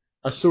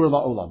 Asur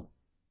la'olam.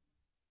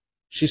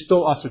 She's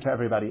still asur to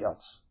everybody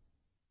else.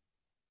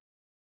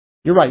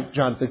 You're right,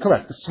 Jonathan.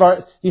 Correct.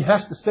 He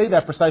has to say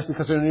that precisely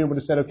because anyone would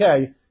have said,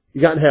 okay,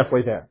 you've gotten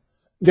halfway there.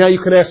 Now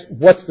you can ask,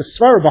 what's the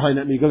svara behind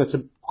that, Migo? That's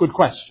a good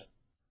question.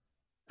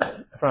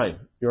 Fine.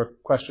 Your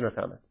question or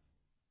comment?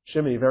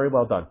 Shimi, very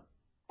well done.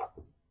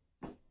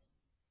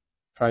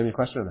 Try any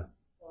question or no?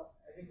 Well,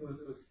 I think it was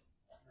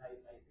I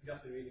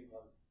suggested reading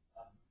was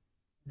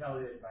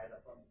validated by the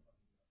Ploni.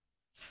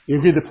 You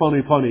agree that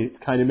Ploni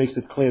kind of makes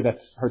it clear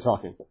that's her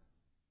talking.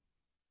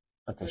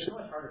 Okay. It's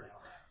much harder now.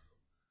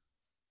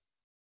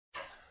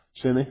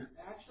 Shimi?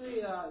 Actually,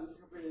 you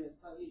interpreted it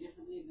slightly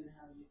differently than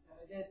how you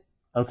said it.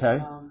 Okay.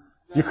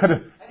 You could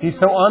have. He's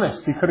so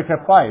honest. He could have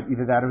kept quiet.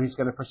 Either that, or he's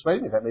going to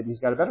persuade me that maybe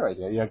he's got a better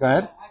idea. Yeah, go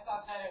ahead. I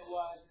thought that it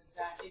was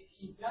that if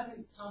he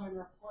doesn't come and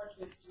report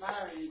this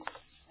marriage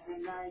and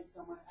then marries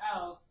someone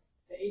else,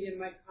 the Eden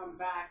might come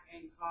back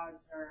and cause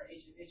her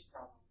Ish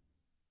problem.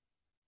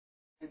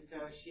 And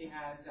so she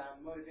has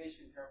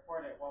motivation to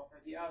report it. Well, for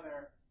the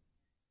other,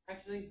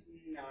 actually,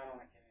 no, I don't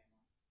like it anymore.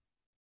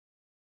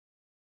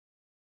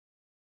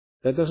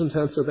 That doesn't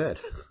sound so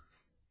bad.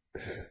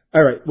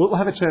 All right, we'll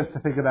have a chance to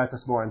think about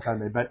this more on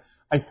Sunday, but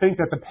I think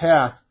that the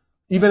path,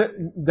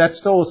 even that is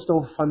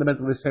still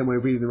fundamentally the same way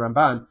reading the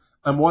Ramban.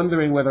 I'm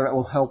wondering whether it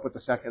will help with the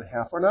second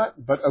half or not,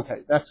 but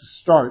okay, that's a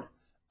start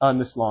on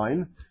this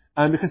line.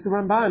 Because the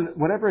Ramban,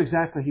 whatever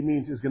exactly he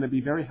means, is going to be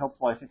very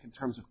helpful, I think, in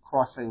terms of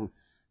crossing,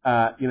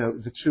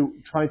 the two,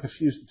 trying to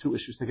fuse the two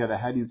issues together.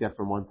 How do you get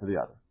from one to the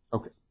other?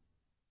 Okay.